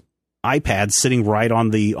these iPads sitting right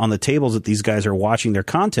on the tables that these guys are watching their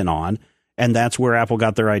content on. And that's where Apple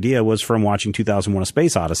got their idea, was from watching 2001: A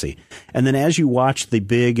Space Odyssey. And then as you watch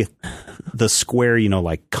the square,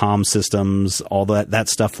 like comm systems, all that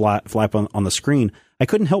stuff flap on the screen, I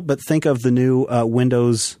couldn't help but think of the new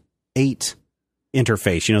Windows 8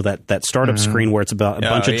 interface, that startup screen where it's about a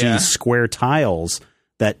bunch of these square tiles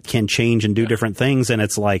that can change and do different things. And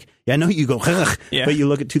it's like, I know you go, but you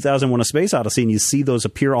look at 2001: A Space Odyssey and you see those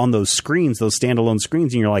appear on those screens, those standalone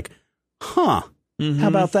screens, and you're like, huh. How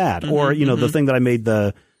about that? Or, the thing that I made,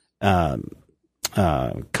 the comment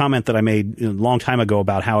that I made a long time ago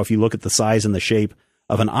about how if you look at the size and the shape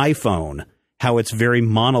of an iPhone, how it's very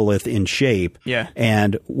monolith in shape. Yeah.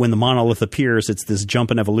 And when the monolith appears, it's this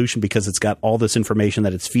jump in evolution because it's got all this information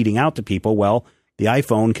that it's feeding out to people. Well, the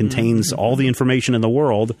iPhone contains all the information in the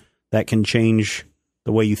world that can change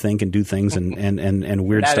the way you think and do things and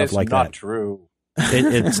weird stuff like that. That is not true.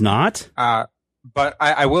 It's not? But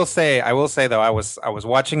I will say though, I was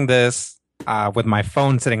watching this with my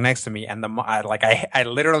phone sitting next to me, and I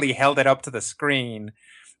literally held it up to the screen.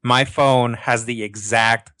 My phone has the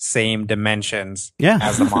exact same dimensions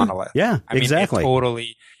as the monolith. Exactly.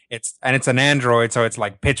 It's an Android, so it's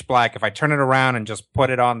like pitch black. If I turn it around and just put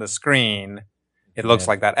it on the screen, it looks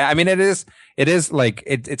like that. I mean, it is like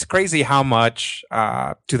it's crazy how much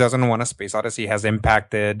 2001: A Space Odyssey has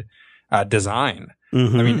impacted design.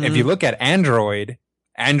 I mean, if you look at Android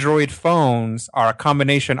phones are a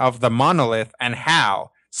combination of the monolith and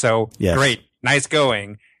HAL. So great, nice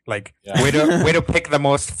going. Like way to pick the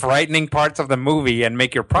most frightening parts of the movie and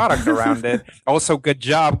make your product around it. Also, good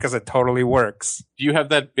job because it totally works. Do you have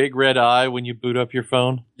that big red eye when you boot up your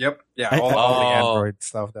phone? Yep. Yeah. All the Android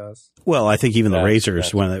stuff does. Well, I think even the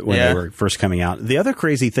Razors when they were first coming out. The other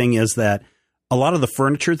crazy thing is that a lot of the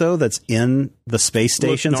furniture, though, that's in the space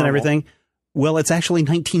stations and everything, well, it's actually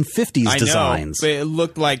 1950s designs. But it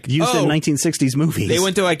looked like used in 1960s movies. They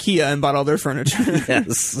went to IKEA and bought all their furniture.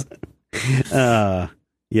 Yes.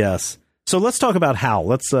 Yes. So let's talk about HAL.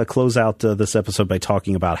 Let's close out this episode by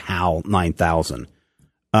talking about HAL 9000.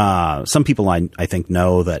 Some people I think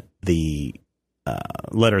know that the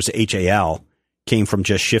letters HAL came from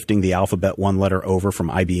just shifting the alphabet one letter over from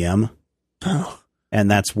IBM. And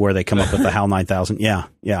that's where they come up with the HAL 9000. Yeah.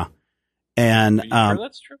 And Are you sure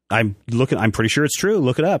that's true? I'm pretty sure it's true.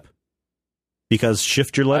 Look it up. Because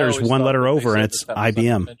shift your letters one letter over and it's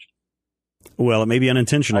IBM. Well, it may be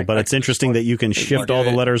unintentional, but it's interesting that you can shift all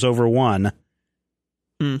the letters over one.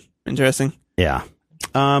 Interesting. Yeah.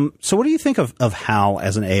 So what do you think of HAL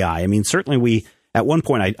as an AI? I mean, certainly at one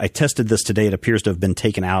point, I tested this today. It appears to have been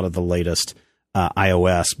taken out of the latest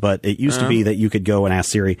iOS, but it used to be that you could go and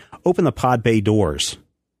ask Siri, open the pod bay doors.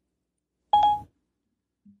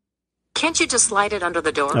 Can't you just slide it under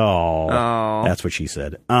the door? Oh. That's what she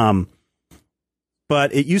said.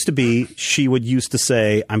 But it used to be she would used to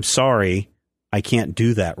say, I'm sorry, I can't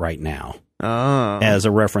do that right now. As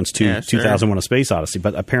a reference to 2001 A Space Odyssey.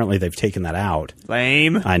 But apparently they've taken that out.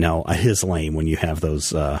 Lame. I know. It is lame when you have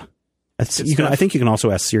those. I think you can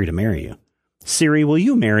also ask Siri to marry you. Siri, will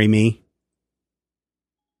you marry me?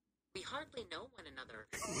 We hardly know one another.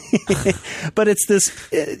 But it's this,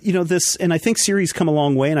 this, and I think Siri's come a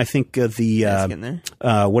long way. And I think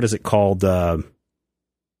what is it called?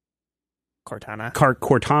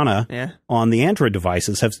 Cortana on the Android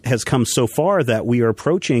devices has come so far that we are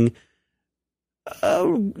approaching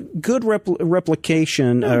good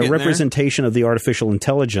representation of the artificial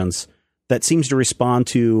intelligence that seems to respond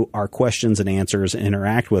to our questions and answers and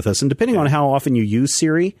interact with us. And depending on how often you use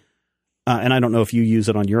Siri, and I don't know if you use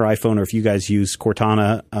it on your iPhone or if you guys use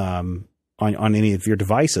Cortana on any of your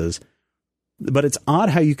devices, but it's odd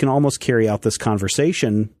how you can almost carry out this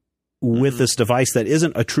conversation with this device that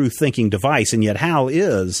isn't a true thinking device, and yet HAL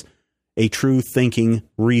is a true thinking,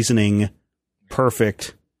 reasoning,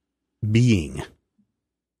 perfect being.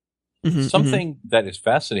 Something that is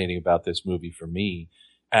fascinating about this movie for me,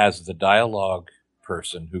 as the dialogue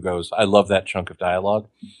person who goes, I love that chunk of dialogue.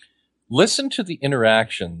 Listen to the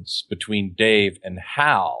interactions between Dave and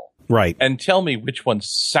HAL. Right. And tell me which one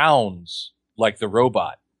sounds like the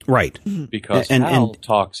robot. Right. Because HAL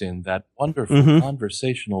talks in that wonderful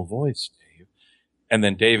conversational voice, Dave. And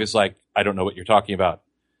then Dave is like, I don't know what you're talking about.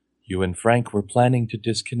 You and Frank were planning to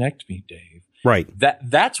disconnect me, Dave. Right.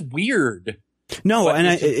 That's weird. No, but and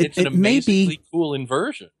it's an amazingly cool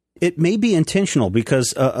inversion. It may be intentional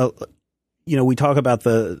because, we talk about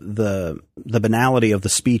the banality of the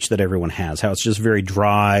speech that everyone has, how it's just very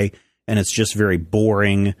dry and it's just very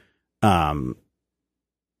boring.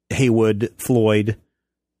 Haywood Floyd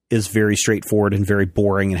is very straightforward and very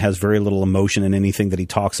boring and has very little emotion in anything that he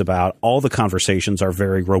talks about. All the conversations are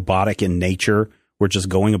very robotic in nature. We're just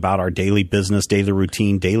going about our daily business, daily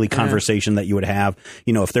routine, daily conversation that you would have.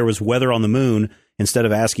 If there was weather on the moon, instead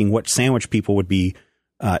of asking what sandwich people would be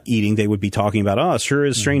eating, they would be talking about, it sure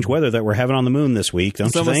is strange weather that we're having on the moon this week.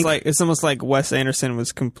 Don't you think? It's almost like Wes Anderson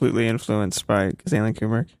was completely influenced by Stanley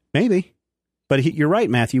Kubrick. Maybe. But you're right,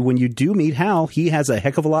 Matthew. When you do meet HAL, he has a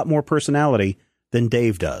heck of a lot more personality than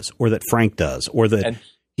Dave does, or that Frank does, or that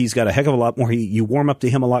he's got a heck of a lot more. You warm up to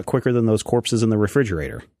him a lot quicker than those corpses in the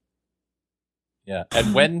refrigerator. Yeah,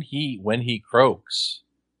 and when he croaks,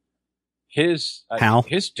 his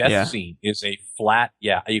death scene is a flat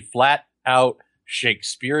out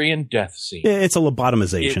Shakespearean death scene. It's a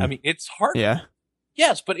lobotomization. It's hard. Yeah.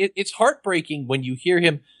 Yes, but it's heartbreaking when you hear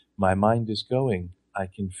him. My mind is going. I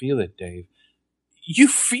can feel it, Dave. You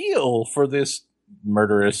feel for this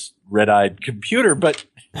murderous red-eyed computer, but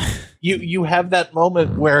you have that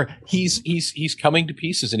moment where he's coming to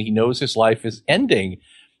pieces and he knows his life is ending,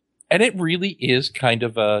 and it really is kind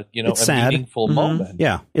of a meaningful moment.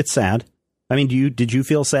 Yeah, it's sad. I mean, did you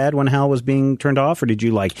feel sad when HAL was being turned off, or did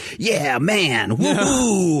you yeah, man,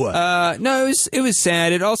 woohoo? No, it was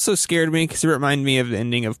sad. It also scared me because it reminded me of the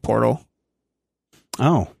ending of Portal.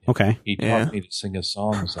 Oh, okay. He taught me to sing a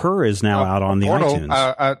song. Her is now out on the Portal,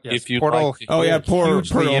 iTunes. If you Portal, hugely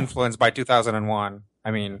Portal. Influenced by 2001.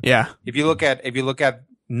 I mean, yeah. If you look at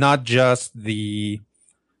not just the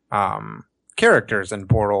characters in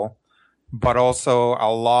Portal, but also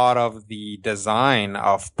a lot of the design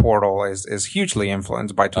of Portal is hugely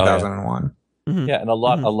influenced by 2001. Yeah, and a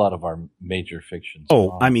lot of our major fictions.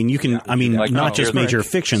 I mean, not just major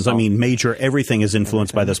fictions. I mean, major everything is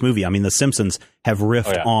influenced by this movie. I mean, The Simpsons have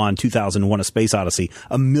riffed on 2001: A Space Odyssey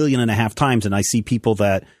 1.5 million times, and I see people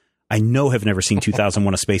that I know have never seen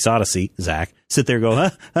 2001: A Space Odyssey, Zach, sit there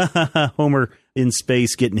and go, Homer in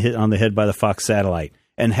space getting hit on the head by the Fox satellite,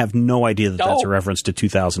 and have no idea that that's a reference to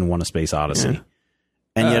 2001: A Space Odyssey. Yeah.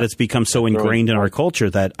 And yet it's become so ingrained in our culture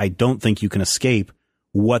that I don't think you can escape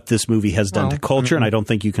what this movie has done to culture, and I don't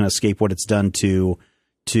think you can escape what it's done to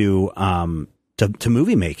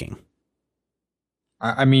movie making.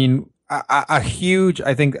 I mean, a huge.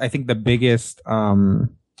 I think the biggest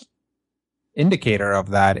indicator of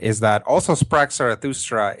that is that also Sprague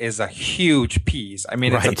Zarathustra is a huge piece. I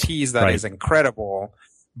mean, it's a piece that is incredible,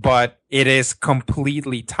 but it is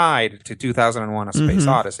completely tied to 2001: A Space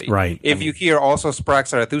Odyssey. Right. If you hear also Sprague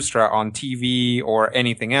Zarathustra on TV or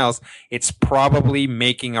anything else, it's probably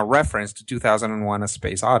making a reference to 2001: A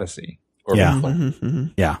Space Odyssey. Or Ric Flair.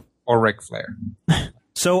 Yeah. Or Ric Flair.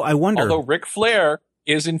 So I wonder. Although Ric Flair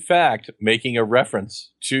is in fact making a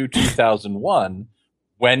reference to 2001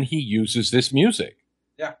 when he uses this music.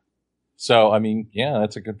 Yeah. So, I mean, yeah,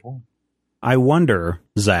 that's a good point. I wonder,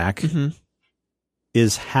 Zach,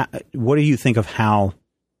 what do you think of Hal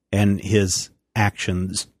and his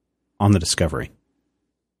actions on the Discovery?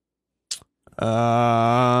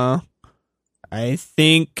 I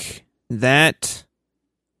think that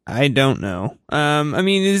I don't know. I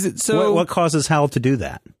mean, is it so? What causes Hal to do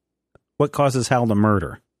that? What causes Hal to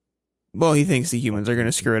murder? Well, he thinks the humans are going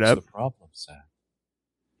to screw it up. What's the problem, Sam?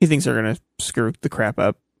 He thinks they're going to screw the crap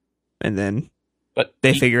up, and then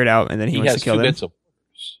they figure it out, and then he wants to kill them.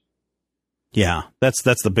 Yeah, that's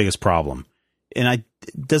the biggest problem. And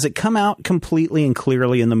does it come out completely and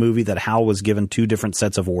clearly in the movie that Hal was given two different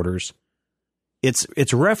sets of orders?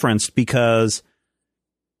 It's referenced because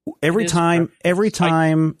every time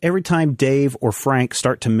Dave or Frank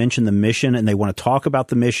start to mention the mission and they want to talk about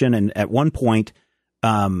the mission, and at one point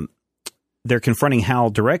they're confronting Hal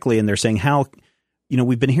directly and they're saying, Hal,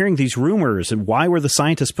 we've been hearing these rumors, and why were the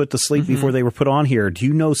scientists put to sleep before they were put on here? Do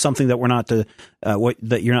you know something that we're not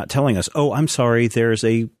that you're not telling us? Oh, I'm sorry. There's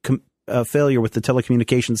a failure with the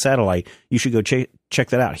telecommunications satellite. You should go check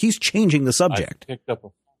that out. He's changing the subject.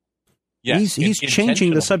 He's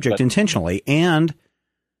changing the subject intentionally, and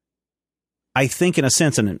I think, in a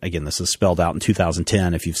sense, and again, this is spelled out in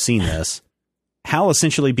 2010. If you've seen this, Hal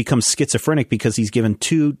essentially becomes schizophrenic because he's given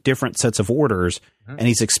two different sets of orders and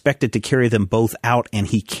he's expected to carry them both out, and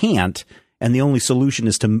he can't. And the only solution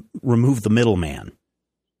is to remove the middleman.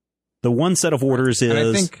 The one set of orders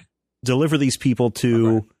is deliver these people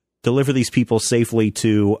safely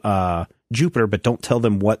to Jupiter, but don't tell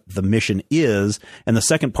them what the mission is. And the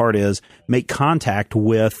second part is make contact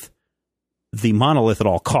with the monolith at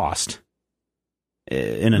all cost,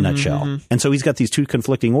 in a nutshell. And so he's got these two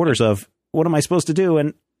conflicting orders of, what am I supposed to do?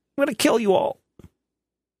 And I'm going to kill you all.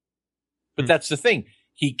 But that's the thing.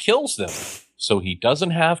 He kills them so he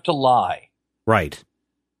doesn't have to lie. Right.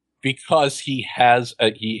 Because he has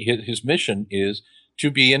his mission is to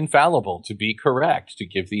be infallible, to be correct, to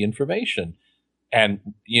give the information.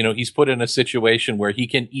 And, he's put in a situation where he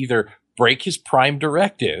can either break his prime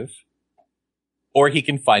directive or he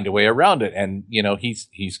can find a way around it. And,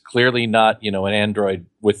 he's clearly not, an android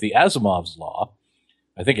with the Asimov's law.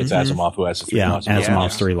 I think it's Asimov who has the three laws.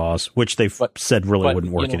 Asimov's three laws, which they've said really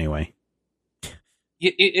wouldn't work anyway.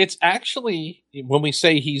 It's actually, when we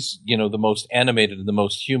say he's, the most animated and the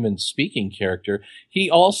most human speaking character, he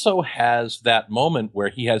also has that moment where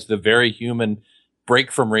he has the very human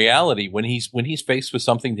break from reality when he's faced with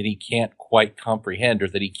something that he can't quite comprehend or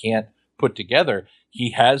that he can't put together.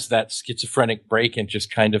 He has that schizophrenic break and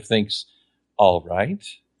just kind of thinks, all right,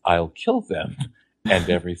 I'll kill them and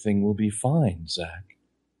everything will be fine, Zach.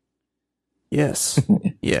 Yes.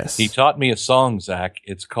 Yes. He taught me a song, Zach.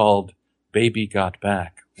 It's called Baby Got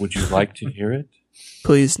Back. Would you like to hear it?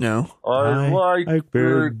 Please, no. I like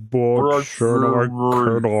big butts and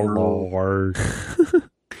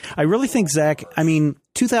I really think, Zach,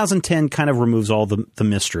 2010 kind of removes all the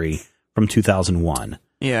mystery from 2001.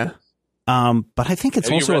 Yeah. But I think it's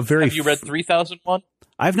Have you read 3001?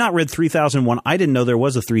 I've not read 3001. I didn't know there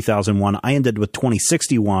was a 3001. I ended with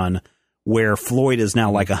 2061, where Floyd is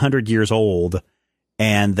now like 100 years old,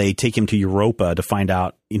 and they take him to Europa to find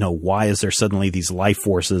out, why is there suddenly these life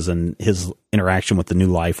forces and his interaction with the new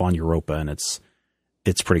life on Europa, and it's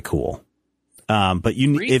pretty cool. But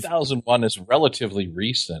 3001 is relatively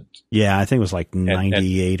recent. Yeah, I think it was like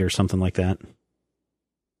 98 or something like that.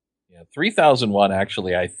 Yeah, 3001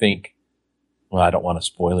 actually, I think, Well, I don't want to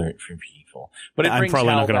spoiler it for people, but it I'm brings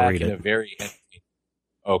probably Hal not going to back read in it. a very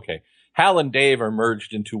okay. Hal and Dave are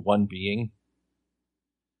merged into one being,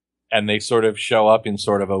 and they sort of show up in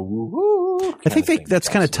sort of a woo-hoo. I think that's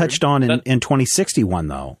kind of touched on in 2061,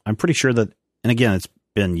 though. I'm pretty sure that, and again, it's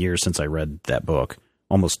been years since I read that book,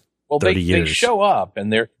 almost 30 years. They show up,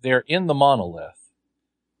 and they're in the monolith.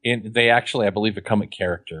 They actually, I believe, become a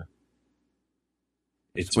character.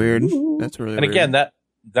 It's weird. That's really weird. And again,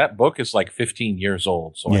 that book is like 15 years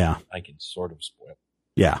old, so yeah. I can sort of spoil it.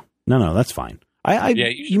 Yeah. No, that's fine.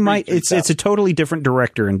 You might. It's a totally different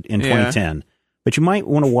director in 2010, but you might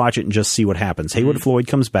want to watch it and just see what happens. Haywood Floyd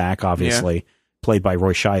comes back, obviously, played by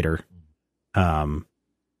Roy Scheider.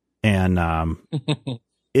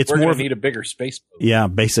 It's We're more going to need a bigger space boat. Yeah,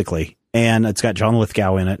 basically. And it's got John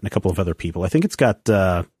Lithgow in it and a couple of other people. I think it's got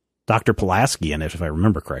Dr. Pulaski in it, if I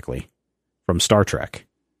remember correctly, from Star Trek.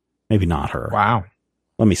 Maybe not her. Wow.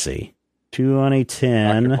 Let me see.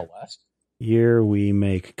 2010. Year we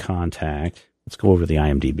make contact. Let's go over the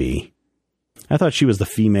IMDb. I thought she was the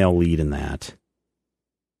female lead in that.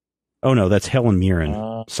 Oh, no, that's Helen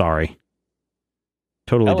Mirren. Sorry.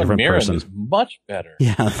 Totally Helen different Mirren person. Is much better.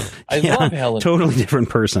 Yeah. I love Helen. Totally different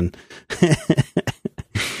person.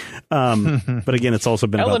 But again, it's also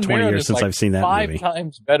been Helen about 20 Mirren years since I've seen that movie. 5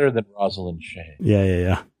 times better than Rosalind Shea.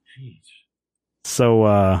 Yeah. Jeez. So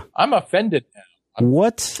I'm offended now.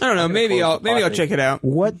 What? I don't know. Maybe I'll check it out.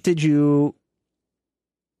 What did you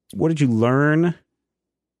learn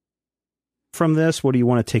from this? What do you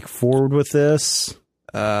want to take forward with this?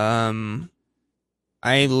 I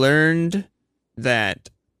learned that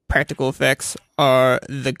practical effects are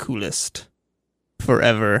the coolest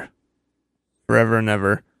forever and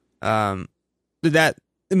ever.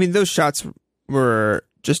 Those shots were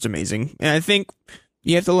just amazing. And I think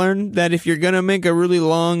you have to learn that if you're going to make a really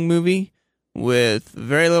long movie with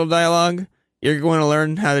very little dialogue, you're going to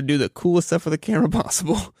learn how to do the coolest stuff with the camera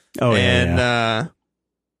possible. Oh, and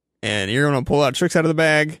you're going to pull out tricks out of the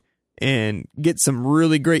bag and get some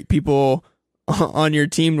really great people on your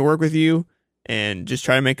team to work with you and just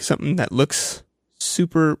try to make something that looks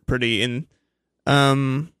super pretty. And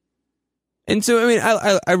so,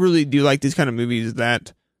 I really do like these kind of movies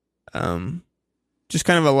that just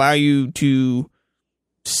kind of allow you to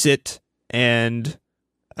sit and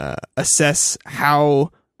assess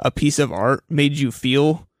how a piece of art made you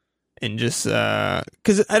feel, and just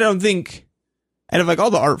because I don't think out of like all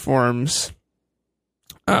the art forms,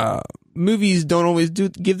 movies don't always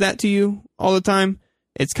give that to you all the time.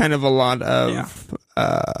 It's kind of a lot of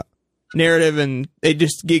narrative, and it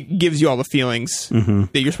just gives you all the feelings that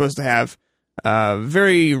you're supposed to have.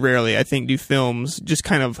 Very rarely, I think, do films just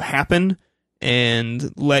kind of happen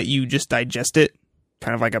and let you just digest it,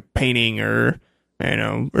 kind of like a painting or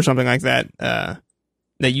something like that.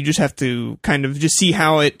 That you just have to kind of just see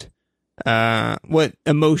how what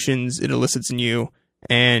emotions it elicits in you,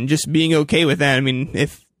 and just being okay with that. I mean,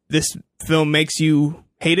 if this film makes you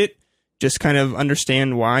hate it, just kind of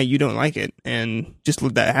understand why you don't like it and just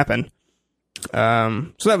let that happen.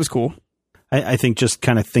 So that was cool. I think just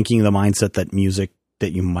kind of thinking the mindset that music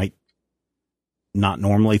that you might not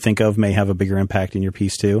normally think of may have a bigger impact in your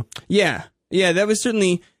piece too. Yeah, that was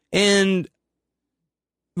certainly. And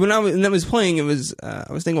when that was playing, it was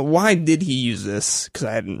I was thinking, why did he use this? Because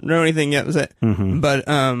I hadn't known anything yet. Was it? Mm-hmm. But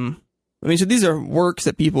so these are works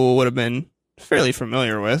that people would have been fairly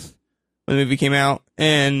familiar with when the movie came out,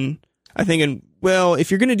 and I think, well,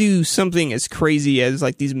 if you're going to do something as crazy as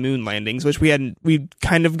like these moon landings, which we'd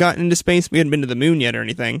kind of gotten into space, we hadn't been to the moon yet or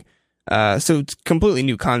anything. So it's completely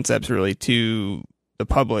new concepts really to the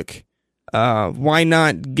public. Why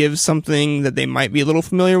not give something that they might be a little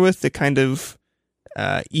familiar with to kind of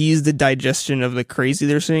ease the digestion of the crazy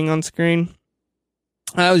they're seeing on screen?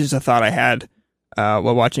 That was just a thought I had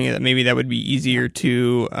while watching it, that maybe that would be easier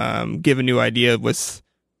to give a new idea with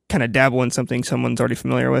kind of dabble in something someone's already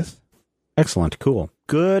familiar with. Excellent. Cool.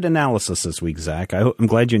 Good analysis this week, Zach. I'm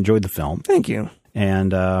glad you enjoyed the film. Thank you.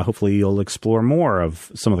 And hopefully you'll explore more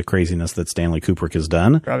of some of the craziness that Stanley Kubrick has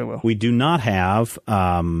done. Probably will. We do not have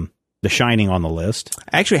The Shining on the list.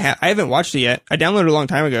 I haven't watched it yet. I downloaded it a long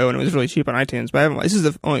time ago, and it was really cheap on iTunes, but this is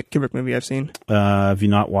the only Kubrick movie I've seen. Have you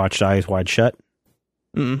not watched Eyes Wide Shut?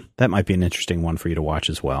 Mm-mm. That might be an interesting one for you to watch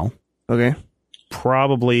as well. Okay.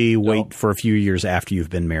 Probably wait for a few years after you've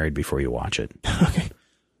been married before you watch it. Okay.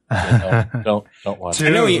 Don't watch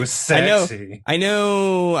it. I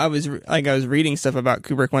know. I was reading stuff about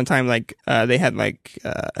Kubrick one time. Like they had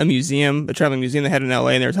a museum, a traveling museum they had in LA,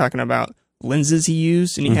 and they were talking about lenses he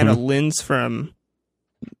used, and he had a lens from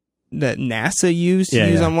that NASA used to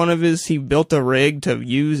use on one of his. He built a rig to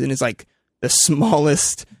use, and it's like the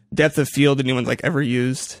smallest depth of field anyone's like ever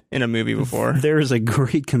used in a movie before. There is a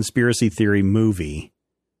great conspiracy theory movie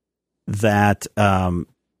that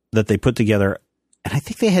that they put together, and I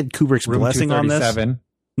think they had Kubrick's Room blessing on this.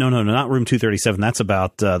 No, not Room 237. That's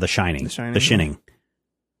about The Shining. The Shining.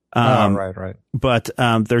 Right. But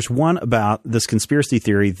there's one about this conspiracy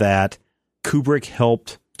theory that Kubrick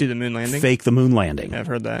helped do the moon landing, fake the moon landing. Yeah, I've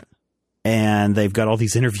heard that. And they've got all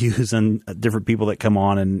these interviews and different people that come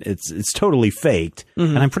on, and it's totally faked.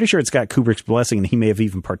 Mm-hmm. And I'm pretty sure it's got Kubrick's blessing, and he may have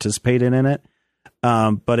even participated in it.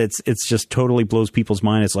 But it's just totally blows people's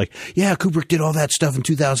mind. It's like, yeah, Kubrick did all that stuff in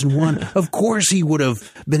 2001. Of course he would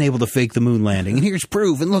have been able to fake the moon landing. And here's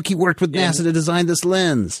proof. And look, he worked with NASA to design this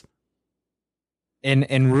lens.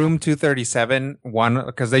 In Room 237,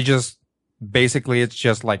 because they just basically it's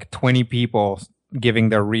just like 20 people giving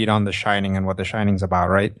their read on The Shining and what The Shining's about,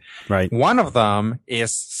 right? Right. One of them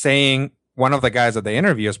is saying, one of the guys that they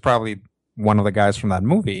interview is probably one of the guys from that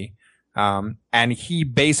movie. And he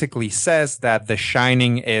basically says that The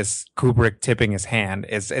Shining is Kubrick tipping his hand.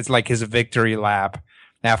 It's like his victory lap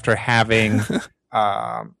after having, faked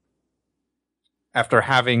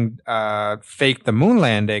the moon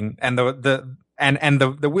landing. And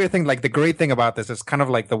the weird thing, like the great thing about this is kind of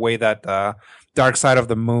like the way that, Dark Side of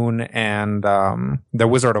the Moon and, The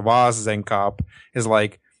Wizard of Oz sync up is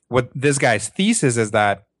like what this guy's thesis is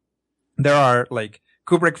that there are like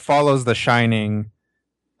Kubrick follows The Shining,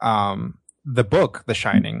 the book, The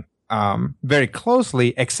Shining, very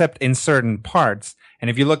closely, except in certain parts. And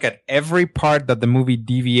if you look at every part that the movie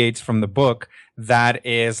deviates from the book, that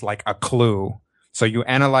is like a clue. So you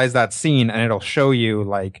analyze that scene and it'll show you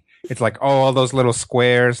like, it's like, oh, all those little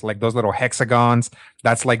squares, like those little hexagons,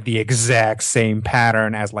 that's like the exact same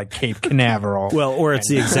pattern as like Cape Canaveral. Well, or it's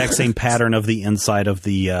the exact same pattern of the inside of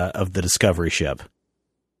the Discovery ship.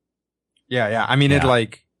 Yeah. I mean,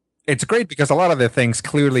 it's great because a lot of the things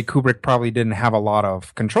clearly Kubrick probably didn't have a lot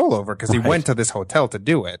of control over because he went to this hotel to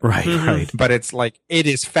do it. Right. But it's like, it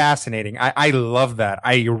is fascinating. I love that.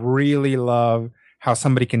 I really love how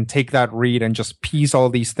somebody can take that read and just piece all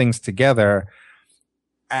these things together.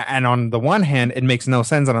 And on the one hand, it makes no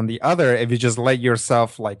sense. And on the other, if you just let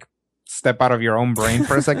yourself like step out of your own brain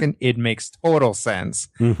for a second, it makes total sense.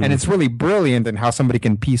 Mm-hmm. And it's really brilliant in how somebody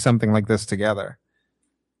can piece something like this together.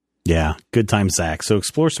 Yeah. Good time, Zach. So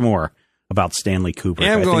explore some more about Stanley Kubrick.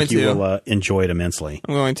 Yeah, I think you will enjoy it immensely.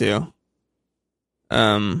 I'm going to.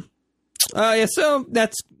 So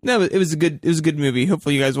it was a good movie.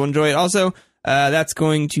 Hopefully you guys will enjoy it. Also, that's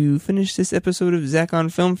going to finish this episode of Zach on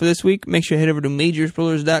Film for this week. Make sure you head over to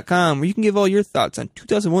majorspoilers.com where you can give all your thoughts on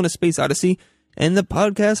 2001: A Space Odyssey and the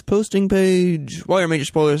podcast posting page. While you're at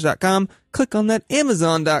majorspoilers.com, click on that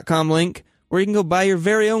Amazon.com link where you can go buy your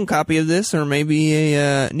very own copy of this, or maybe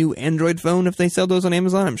a new Android phone if they sell those on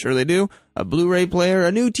Amazon. I'm sure they do. A Blu-ray player,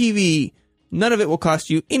 a new TV. None of it will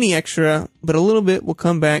cost you any extra, but a little bit will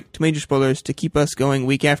come back to Major Spoilers to keep us going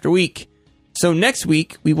week after week. So next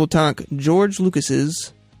week, we will talk George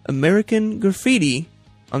Lucas's American Graffiti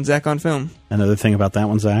on Zach on Film. Another thing about that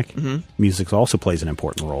one, Zach, music also plays an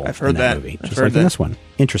important role I've heard in that movie, just like in this one.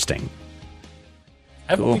 Interesting.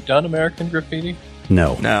 Haven't we done American Graffiti?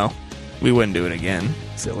 No. We wouldn't do it again.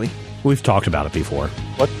 Silly. We've talked about it before.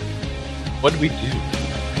 What did we do?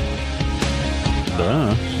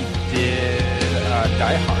 We did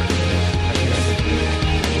Die Hard.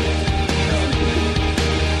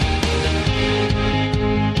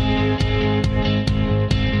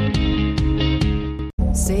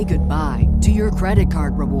 Say goodbye to your credit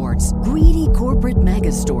card rewards. Greedy corporate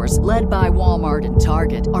mega stores, led by Walmart and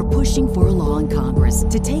Target, are pushing for a law in Congress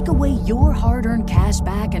to take away your hard-earned cash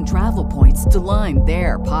back and travel points to line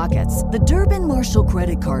their pockets. The Durbin-Marshall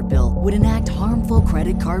credit card bill would enact harmful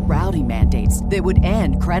credit card routing mandates that would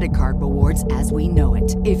end credit card rewards as we know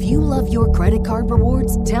it. If you love your credit card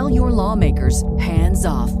rewards, tell your lawmakers, hands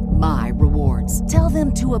off my rewards. Tell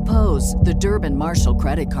them to oppose the Durbin-Marshall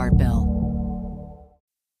credit card bill.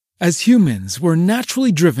 As humans, we're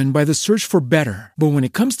naturally driven by the search for better. But when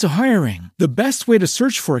it comes to hiring, the best way to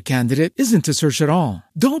search for a candidate isn't to search at all.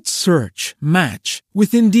 Don't search, match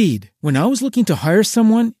with Indeed. When I was looking to hire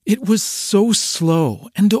someone, it was so slow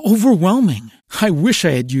and overwhelming. I wish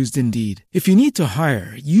I had used Indeed. If you need to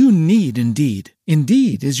hire, you need Indeed.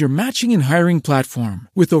 Indeed is your matching and hiring platform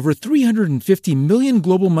with over 350 million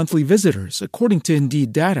global monthly visitors, according to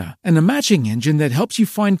Indeed data, and a matching engine that helps you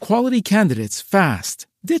find quality candidates fast.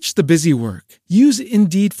 Ditch the busy work. Use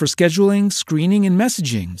Indeed for scheduling, screening, and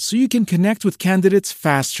messaging so you can connect with candidates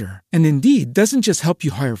faster. And Indeed doesn't just help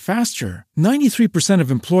you hire faster. 93%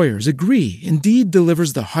 of employers agree Indeed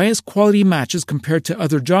delivers the highest quality matches compared to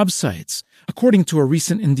other job sites, according to a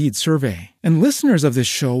recent Indeed survey. And listeners of this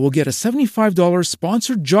show will get a $75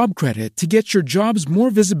 sponsored job credit to get your jobs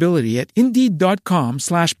more visibility at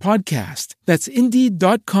Indeed.com/podcast. That's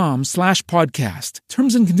Indeed.com/podcast.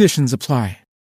 Terms and conditions apply.